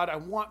thought to, God, I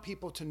want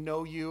people to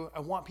know you,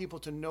 I want people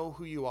to know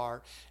who you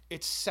are,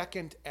 it's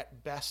second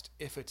at best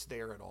if it's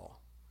there at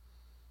all.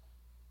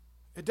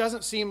 It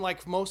doesn't seem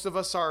like most of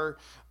us are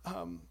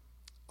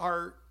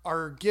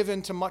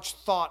given to much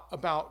thought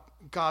about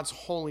God's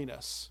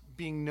holiness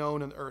being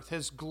known on the earth,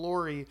 his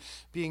glory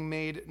being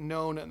made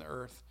known on the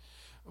earth.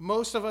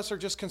 Most of us are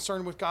just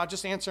concerned with, God,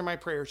 just answer my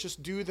prayers,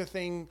 just do the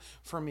thing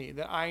for me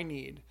that I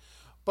need.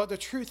 But the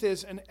truth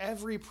is, in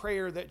every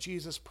prayer that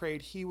Jesus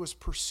prayed, he was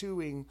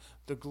pursuing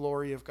the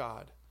glory of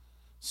God.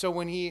 So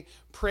when he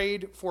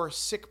prayed for a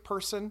sick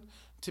person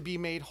to be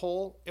made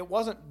whole, it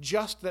wasn't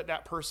just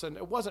that person,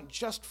 it wasn't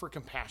just for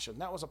compassion.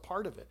 That was a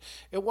part of it.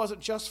 It wasn't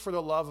just for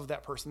the love of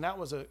that person. That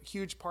was a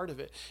huge part of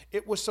it.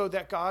 It was so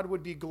that God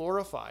would be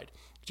glorified.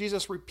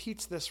 Jesus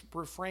repeats this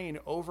refrain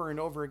over and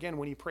over again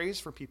when he prays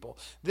for people.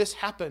 This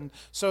happened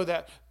so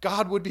that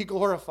God would be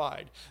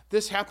glorified.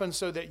 This happened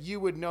so that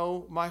you would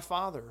know my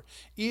Father.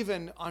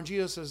 Even on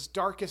Jesus'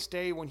 darkest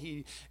day when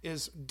he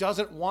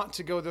doesn't want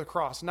to go to the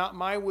cross, not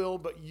my will,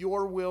 but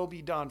your will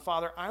be done.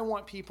 Father, I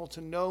want people to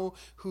know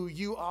who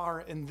you are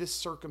in this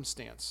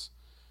circumstance.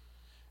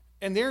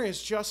 And there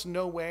is just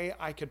no way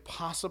I could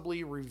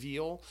possibly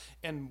reveal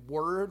in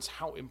words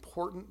how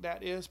important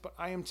that is. But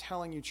I am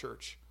telling you,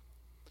 church,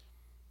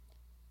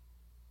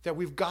 that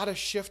we've got to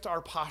shift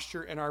our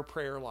posture in our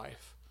prayer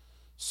life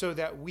so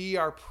that we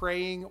are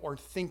praying or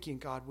thinking,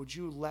 God, would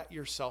you let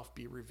yourself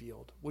be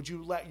revealed? Would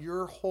you let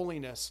your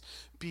holiness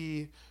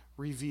be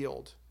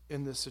revealed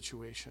in this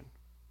situation?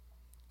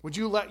 Would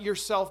you let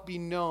yourself be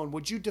known?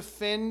 Would you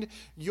defend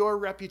your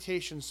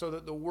reputation so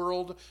that the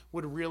world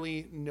would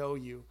really know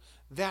you?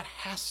 That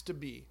has to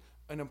be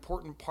an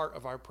important part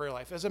of our prayer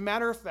life. As a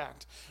matter of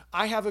fact,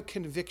 I have a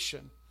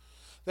conviction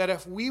that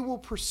if we will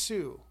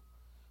pursue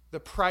the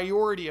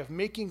priority of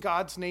making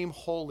God's name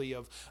holy,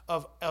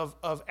 of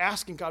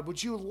asking God,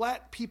 would you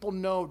let people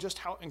know just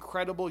how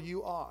incredible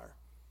you are?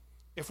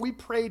 If we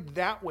prayed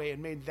that way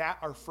and made that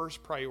our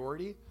first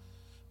priority,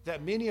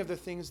 that many of the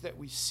things that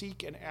we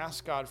seek and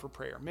ask God for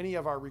prayer, many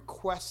of our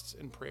requests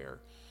in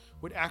prayer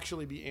would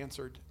actually be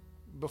answered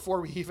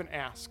before we even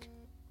ask.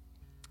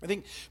 I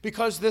think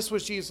because this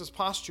was Jesus'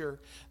 posture,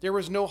 there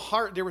was no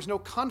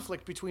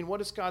conflict between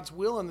what is God's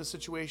will in the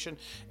situation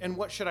and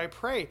what should I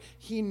pray.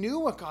 He knew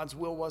what God's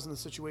will was in the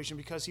situation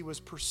because he was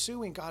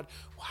pursuing God.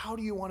 How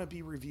do you want to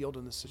be revealed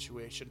in this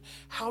situation?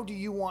 How do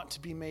you want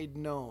to be made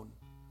known,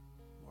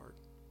 Lord?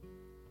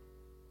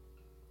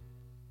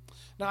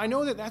 Now, I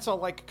know that that's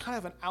kind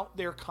of an out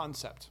there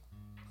concept.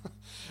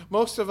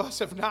 Most of us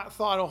have not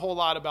thought a whole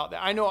lot about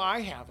that. I know I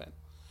haven't.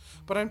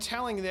 But I'm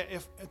telling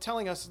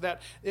us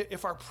that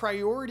if our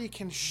priority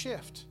can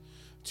shift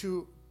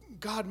to,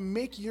 God,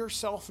 make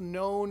yourself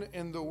known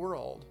in the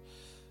world,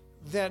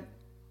 that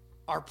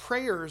our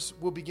prayers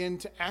will begin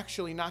to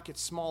actually not get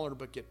smaller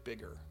but get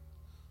bigger.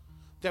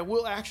 That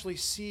we'll actually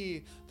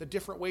see the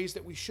different ways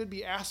that we should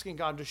be asking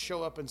God to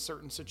show up in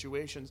certain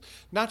situations,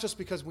 not just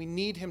because we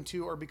need him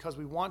to or because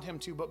we want him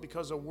to, but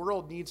because the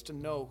world needs to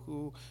know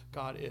who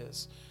God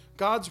is.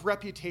 God's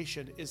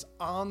reputation is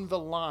on the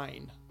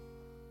line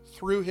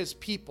through his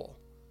people,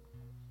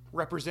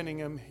 representing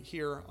him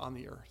here on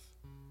the earth.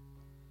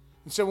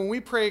 And so when we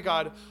pray,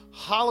 God,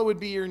 hallowed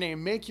be your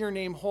name, make your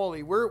name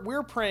holy,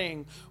 we're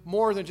praying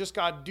more than just,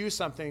 God, do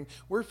something.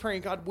 We're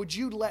praying, God, would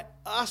you let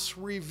us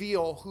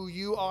reveal who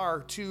you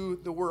are to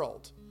the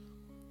world?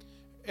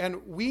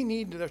 And we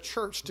need the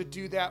church to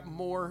do that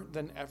more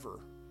than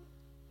ever.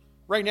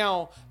 Right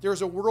now,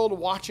 there's a world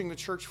watching the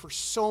church for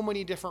so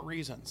many different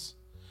reasons.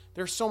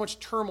 There's so much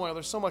turmoil.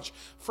 There's so much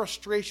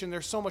frustration.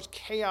 There's so much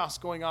chaos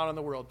going on in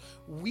the world.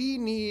 We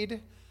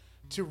need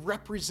to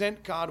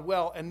represent God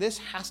well, and this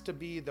has to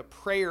be the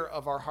prayer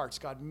of our hearts.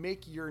 God,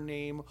 make your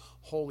name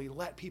holy.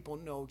 Let people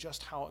know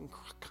just how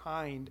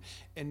kind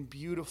and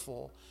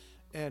beautiful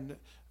and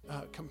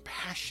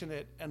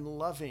compassionate and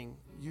loving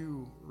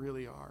you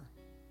really are.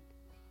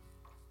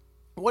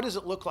 What does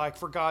it look like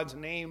for God's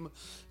name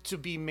to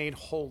be made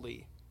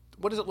holy?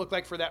 What does it look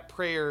like for that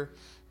prayer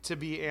to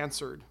be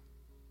answered?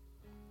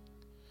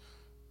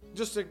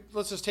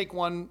 Let's just take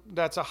one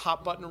that's a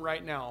hot button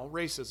right now,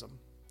 racism.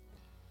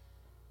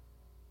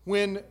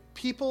 When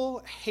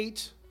people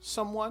hate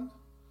someone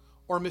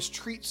or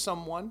mistreat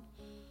someone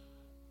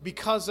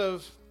because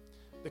of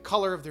the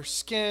color of their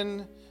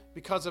skin,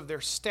 because of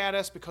their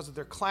status, because of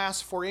their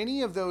class, for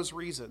any of those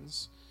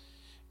reasons,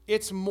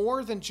 it's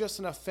more than just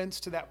an offense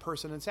to that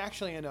person. It's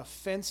actually an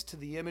offense to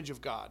the image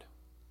of God.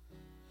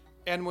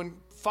 And when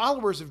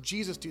followers of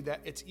Jesus do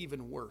that, it's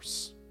even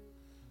worse.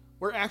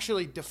 We're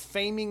actually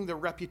defaming the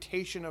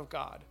reputation of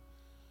God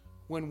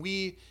when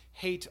we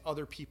hate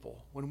other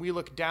people, when we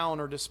look down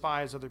or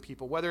despise other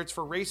people, whether it's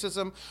for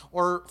racism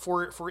or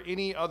for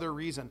any other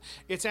reason.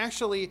 It's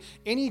actually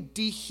any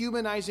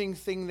dehumanizing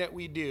thing that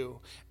we do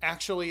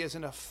actually is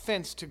an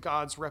offense to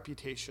God's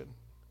reputation.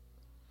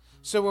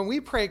 So when we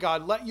pray,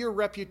 God, let your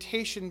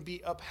reputation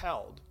be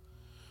upheld,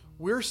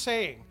 we're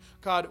saying,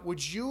 God,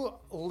 would you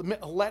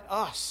let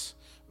us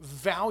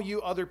value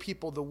other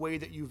people the way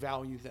that you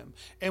value them?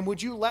 And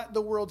would you let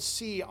the world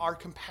see our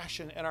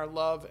compassion and our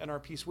love and our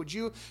peace? Would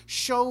you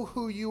show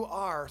who you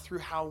are through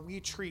how we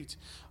treat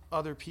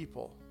other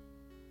people?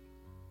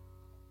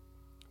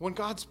 When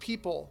God's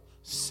people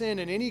sin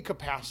in any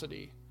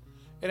capacity,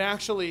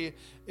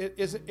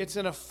 it's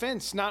an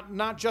offense,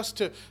 not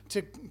just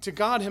to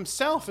God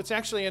himself. It's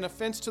actually an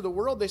offense to the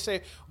world. They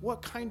say,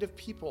 what kind of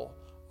people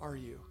are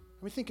you?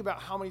 I mean, think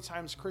about how many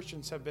times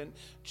Christians have been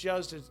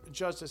judged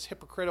as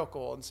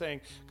hypocritical and saying,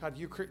 God,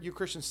 you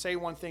Christians say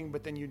one thing,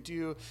 but then you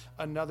do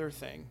another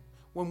thing.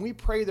 When we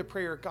pray the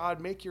prayer, God,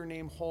 make your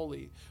name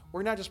holy,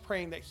 we're not just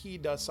praying that he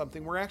does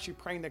something. We're actually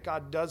praying that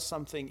God does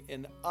something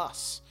in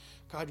us.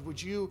 God,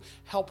 would you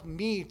help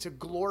me to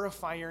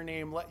glorify your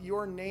name? Let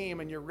your name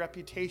and your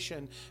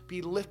reputation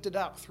be lifted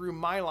up through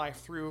my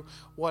life, through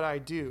what I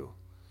do.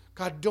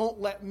 God, don't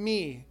let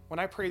me, when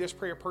I pray this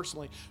prayer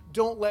personally,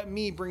 don't let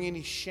me bring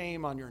any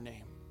shame on your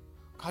name.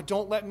 God,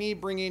 don't let me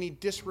bring any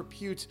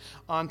disrepute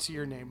onto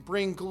your name.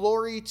 Bring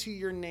glory to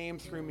your name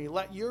through me.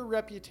 Let your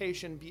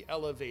reputation be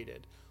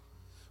elevated.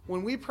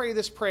 When we pray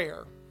this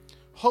prayer,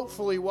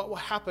 hopefully what will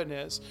happen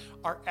is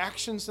our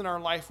actions in our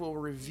life will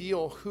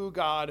reveal who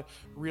God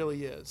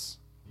really is.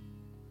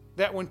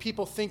 That when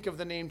people think of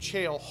the name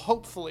Chael,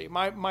 hopefully,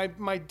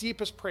 my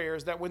deepest prayer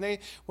is that when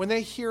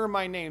they hear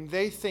my name,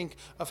 they think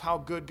of how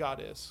good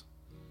God is.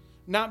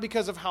 Not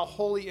because of how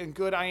holy and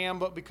good I am,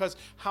 but because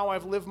how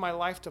I've lived my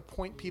life to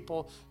point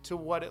people to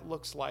what it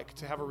looks like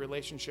to have a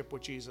relationship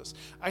with Jesus.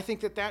 I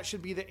think that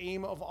should be the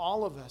aim of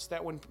all of us,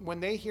 that when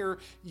they hear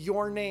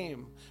your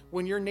name,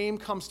 when your name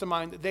comes to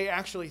mind, they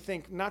actually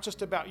think not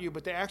just about you,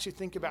 but they actually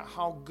think about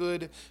how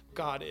good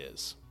God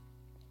is.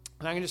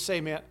 And I'm going to say,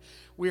 man,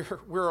 we're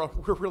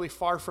really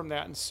far from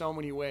that in so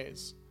many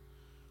ways.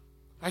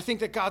 I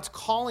think that God's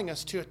calling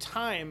us to a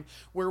time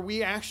where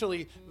we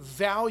actually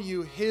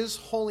value his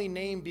holy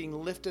name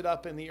being lifted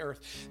up in the earth.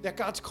 That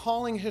God's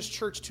calling his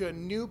church to a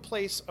new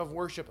place of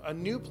worship, a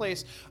new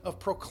place of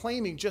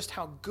proclaiming just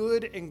how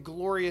good and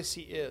glorious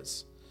he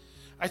is.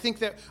 I think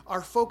that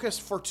our focus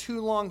for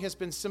too long has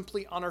been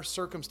simply on our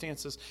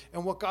circumstances.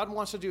 And what God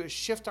wants to do is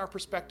shift our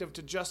perspective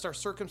to just our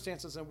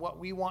circumstances and what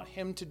we want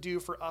him to do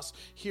for us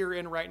here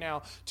and right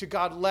now. To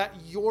God, let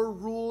your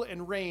rule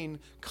and reign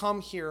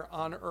come here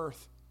on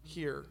earth,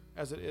 here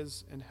as it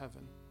is in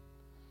heaven.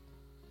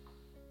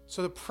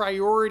 So the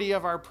priority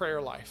of our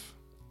prayer life,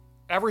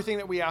 everything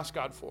that we ask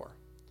God for,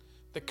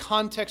 the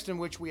context in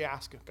which we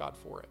ask God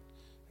for it,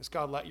 is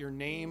God, let your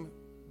name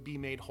be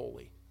made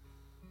holy.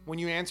 When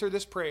you answer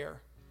this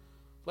prayer,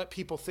 let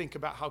people think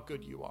about how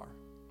good you are.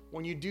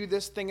 When you do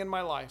this thing in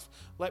my life,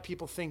 let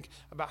people think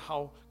about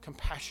how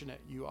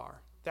compassionate you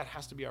are. That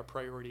has to be our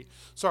priority.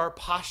 So our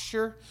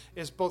posture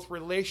is both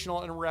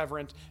relational and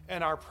reverent,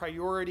 and our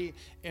priority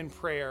in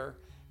prayer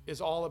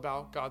is all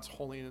about God's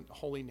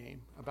holy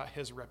name, about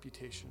his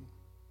reputation.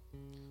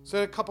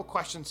 So a couple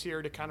questions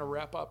here to kind of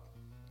wrap up.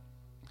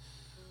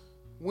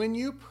 When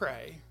you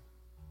pray,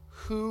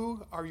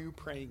 who are you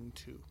praying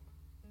to?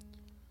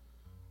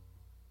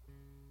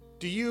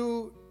 Do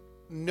you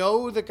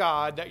know the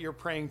God that you're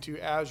praying to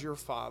as your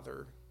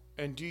Father?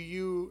 And do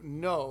you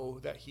know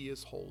that he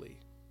is holy?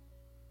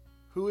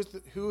 Who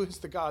is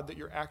the God that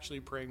you're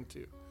actually praying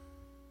to?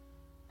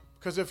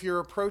 Because if you're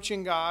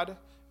approaching God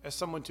as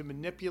someone to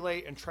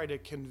manipulate and try to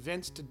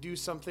convince to do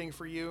something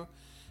for you,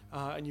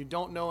 and you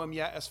don't know him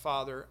yet as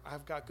Father,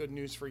 I've got good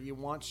news for you. He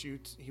wants you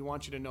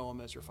to know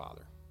him as your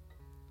Father.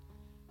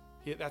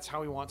 That's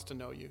how he wants to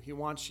know you. He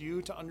wants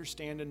you to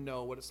understand and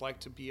know what it's like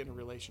to be in a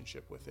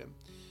relationship with him,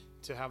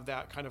 to have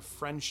that kind of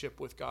friendship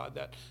with God,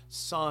 that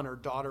son or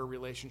daughter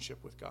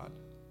relationship with God.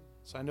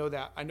 So I know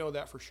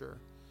that for sure.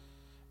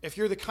 If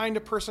you're the kind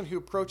of person who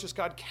approaches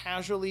God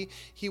casually,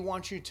 he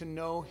wants you to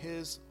know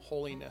his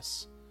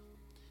holiness.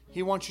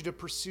 He wants you to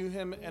pursue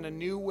him in a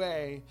new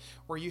way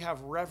where you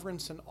have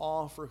reverence and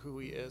awe for who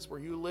he is, where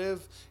you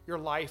live your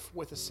life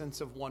with a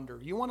sense of wonder.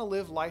 You want to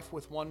live life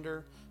with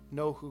wonder?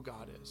 Know who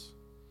God is.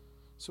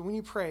 So when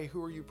you pray,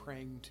 who are you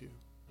praying to?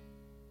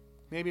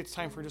 Maybe it's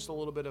time for just a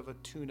little bit of a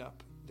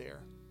tune-up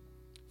there,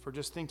 for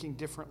just thinking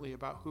differently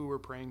about who we're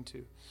praying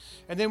to.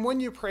 And then when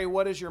you pray,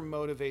 what is your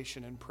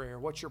motivation in prayer?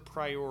 What's your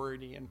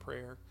priority in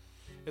prayer?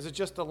 Is it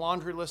just the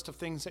laundry list of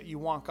things that you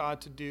want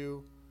God to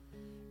do?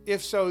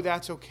 If so,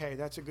 that's okay.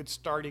 That's a good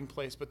starting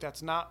place, but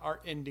that's not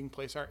our ending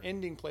place. Our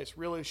ending place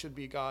really should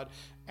be, God,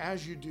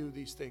 as you do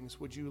these things,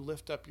 would you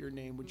lift up your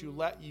name? Would you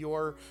let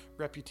your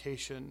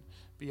reputation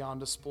be on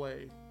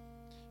display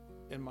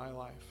in my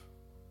life?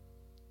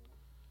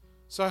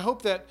 So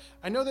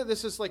I know that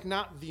this is like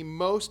not the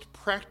most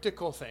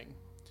practical thing,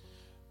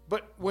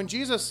 but when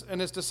Jesus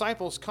and his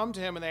disciples come to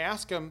him and they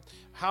ask him,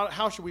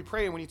 how should we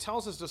pray? And when he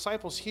tells his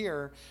disciples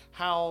here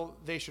how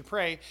they should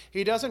pray,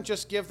 he doesn't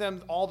just give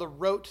them all the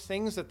rote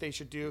things that they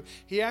should do.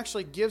 He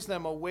actually gives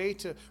them a way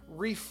to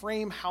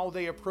reframe how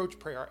they approach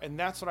prayer. And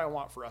that's what I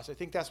want for us. I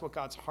think that's what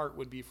God's heart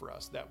would be for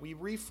us, that we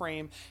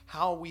reframe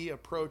how we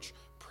approach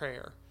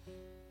prayer.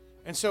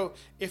 And so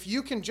if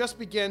you can just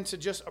begin to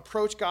just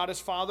approach God as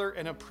Father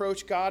and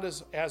approach God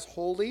as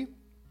holy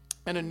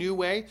in a new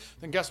way,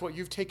 then guess what?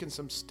 You've taken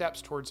some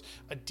steps towards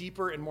a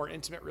deeper and more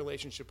intimate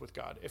relationship with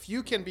God. If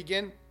you can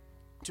begin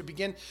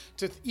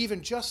to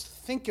even just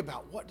think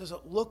about what does it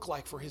look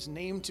like for his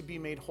name to be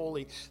made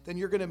holy, then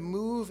you're going to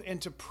move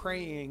into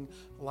praying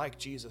like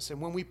Jesus. And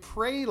when we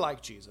pray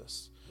like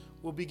Jesus,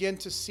 we'll begin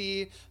to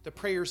see the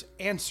prayers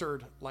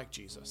answered like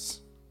Jesus.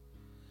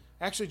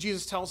 Actually,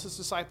 Jesus tells his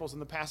disciples in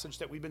the passage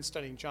that we've been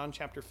studying, John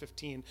chapter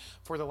 15,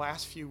 for the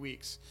last few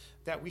weeks,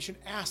 that we should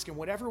ask, and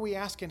whatever we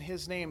ask in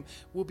his name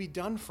will be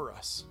done for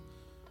us.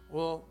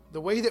 Well, the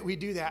way that we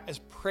do that is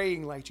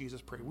praying like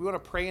Jesus prayed. We want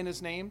to pray in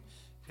his name.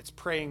 It's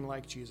praying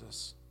like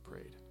Jesus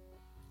prayed.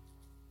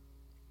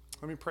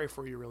 Let me pray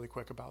for you really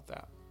quick about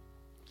that.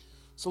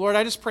 So, Lord,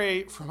 I just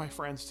pray for my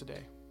friends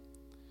today.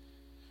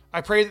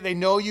 I pray that they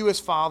know you as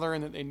Father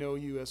and that they know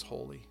you as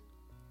holy.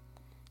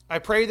 I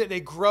pray that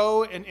they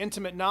grow in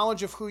intimate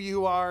knowledge of who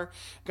you are,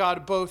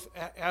 God, both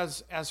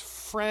as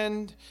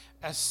friend,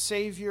 as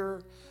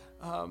Savior,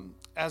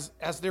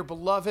 as their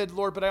beloved,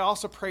 Lord. But I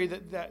also pray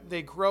that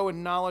they grow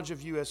in knowledge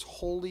of you as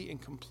holy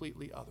and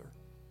completely other.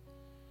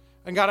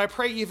 And God, I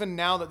pray even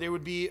now that there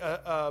would be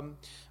a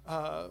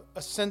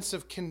a sense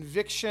of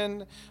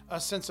conviction, a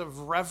sense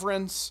of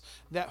reverence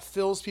that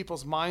fills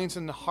people's minds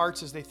and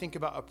hearts as they think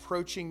about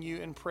approaching you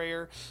in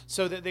prayer,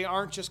 so that they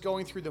aren't just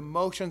going through the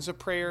motions of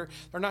prayer.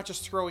 They're not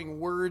just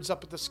throwing words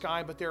up at the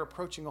sky, but they're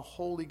approaching a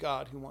holy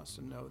God who wants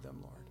to know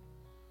them, Lord.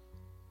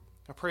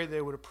 I pray they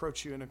would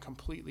approach you in a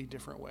completely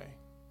different way.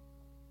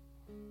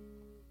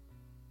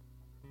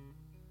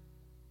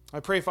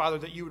 I pray, Father,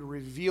 that you would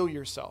reveal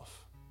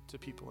yourself to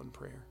people in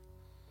prayer.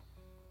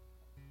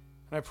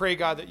 And I pray,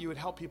 God, that you would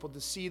help people to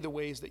see the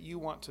ways that you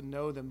want to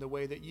know them, the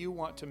way that you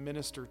want to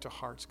minister to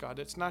hearts, God.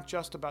 It's not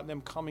just about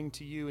them coming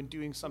to you and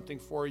doing something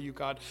for you,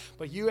 God,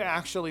 but you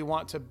actually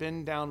want to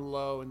bend down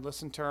low and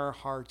listen to our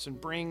hearts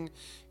and bring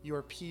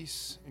your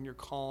peace and your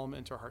calm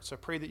into our hearts. So I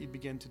pray that you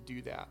begin to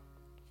do that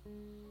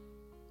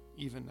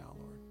even now,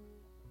 Lord.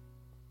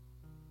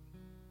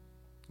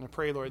 And I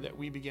pray, Lord, that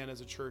we begin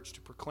as a church to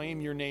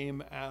proclaim your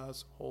name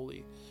as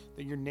holy,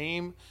 that your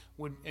name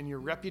would and your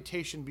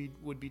reputation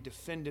would be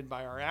defended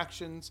by our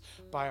actions,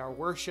 by our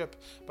worship,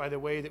 by the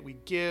way that we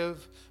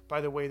give, by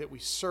the way that we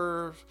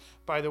serve,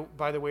 by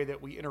the way that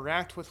we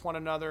interact with one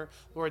another.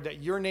 Lord,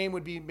 that your name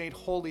would be made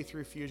holy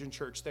through Fusion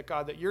Church, that,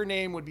 God, that your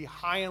name would be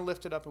high and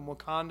lifted up in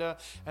Wakanda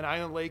and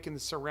Island Lake and the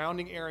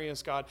surrounding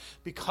areas, God,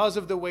 because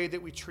of the way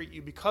that we treat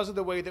you, because of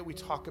the way that we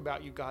talk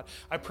about you, God.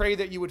 I pray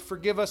that you would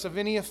forgive us of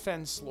any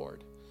offense,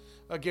 Lord,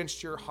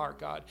 against your heart,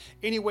 God.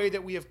 Any way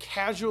that we have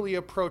casually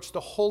approached the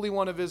Holy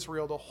One of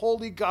Israel, the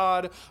holy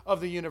God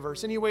of the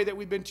universe, any way that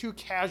we've been too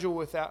casual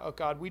with that, oh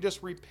God, we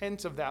just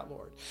repent of that,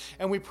 Lord.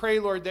 And we pray,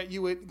 Lord, that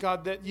you would,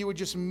 God, that you would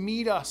just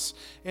meet us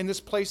in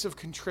this place of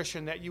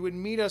contrition, that you would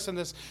meet us in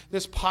this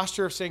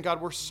posture of saying, God,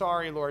 we're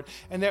sorry, Lord.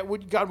 And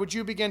that, God, would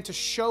you begin to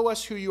show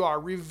us who you are,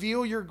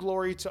 reveal your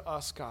glory to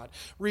us, God.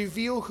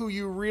 Reveal who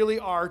you really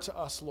are to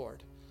us,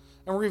 Lord.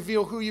 And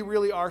reveal who you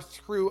really are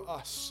through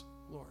us,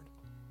 Lord.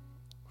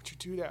 Would you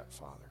do that,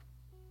 Father?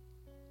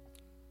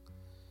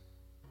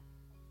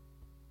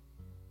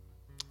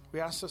 We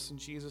ask this in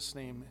Jesus'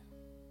 name.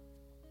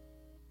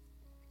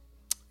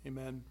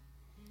 Amen.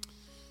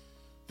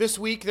 This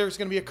week, there's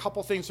going to be a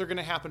couple things that are going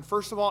to happen.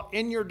 First of all,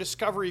 in your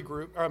discovery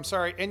group,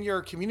 in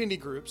your community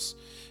groups,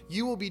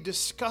 you will be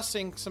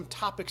discussing some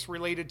topics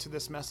related to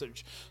this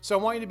message. So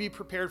I want you to be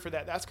prepared for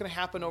that. That's going to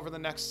happen over the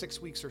next 6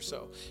 weeks or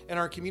so. In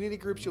our community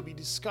groups, you'll be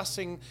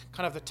discussing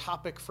kind of the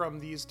topic from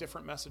these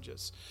different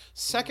messages.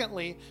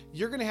 Secondly,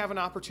 you're going to have an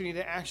opportunity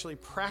to actually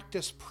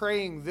practice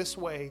praying this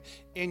way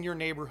in your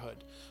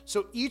neighborhood.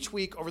 So each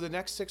week over the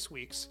next 6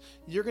 weeks,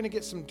 you're going to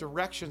get some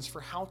directions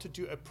for how to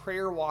do a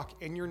prayer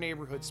walk in your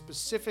neighborhood,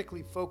 specifically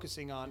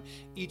focusing on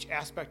each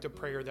aspect of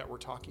prayer that we're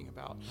talking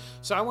about.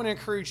 So I want to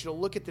encourage you to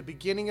look at the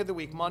beginning of the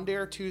week, Monday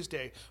or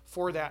Tuesday,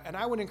 for that. And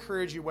I would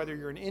encourage you, whether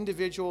you're an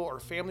individual or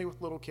family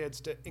with little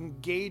kids, to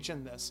engage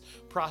in this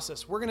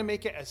process. We're going to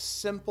make it as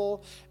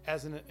simple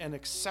as and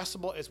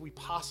accessible as we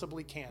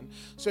possibly can.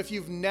 So if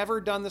you've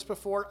never done this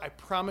before, I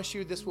promise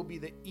you this will be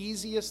the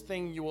easiest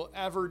thing you will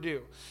ever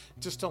do,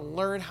 just to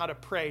learn how to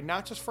pray,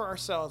 not just for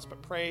ourselves,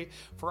 but pray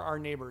for our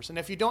neighbors. And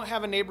if you don't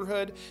have a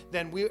neighborhood,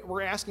 then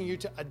we're asking you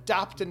to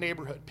adopt a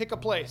neighborhood. Pick a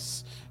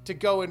place to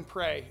go and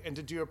pray and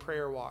to do a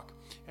prayer walk.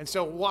 And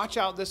so watch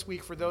out this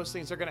week for those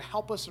things. They're going to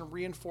help us and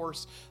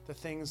reinforce the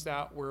things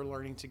that we're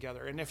learning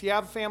together. And if you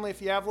have a family,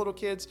 if you have little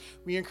kids,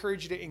 we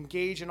encourage you to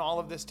engage in all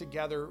of this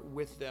together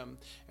with them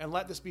and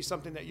let this be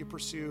something that you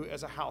pursue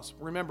as a house.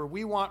 Remember,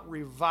 we want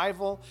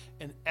revival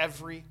in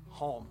every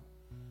home,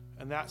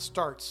 and that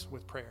starts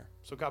with prayer.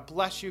 So God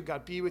bless you.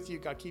 God be with you.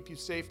 God keep you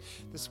safe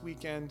this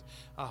weekend.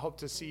 I hope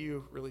to see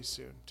you really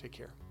soon. Take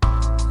care.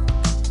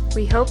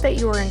 We hope that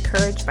you were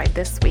encouraged by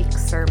this week's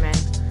sermon.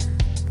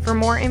 For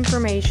more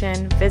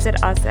information,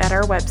 visit us at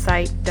our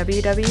website,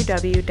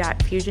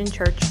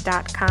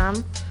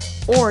 www.fusionchurch.com,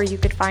 or you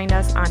could find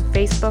us on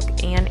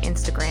Facebook and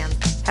Instagram.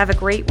 Have a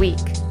great week.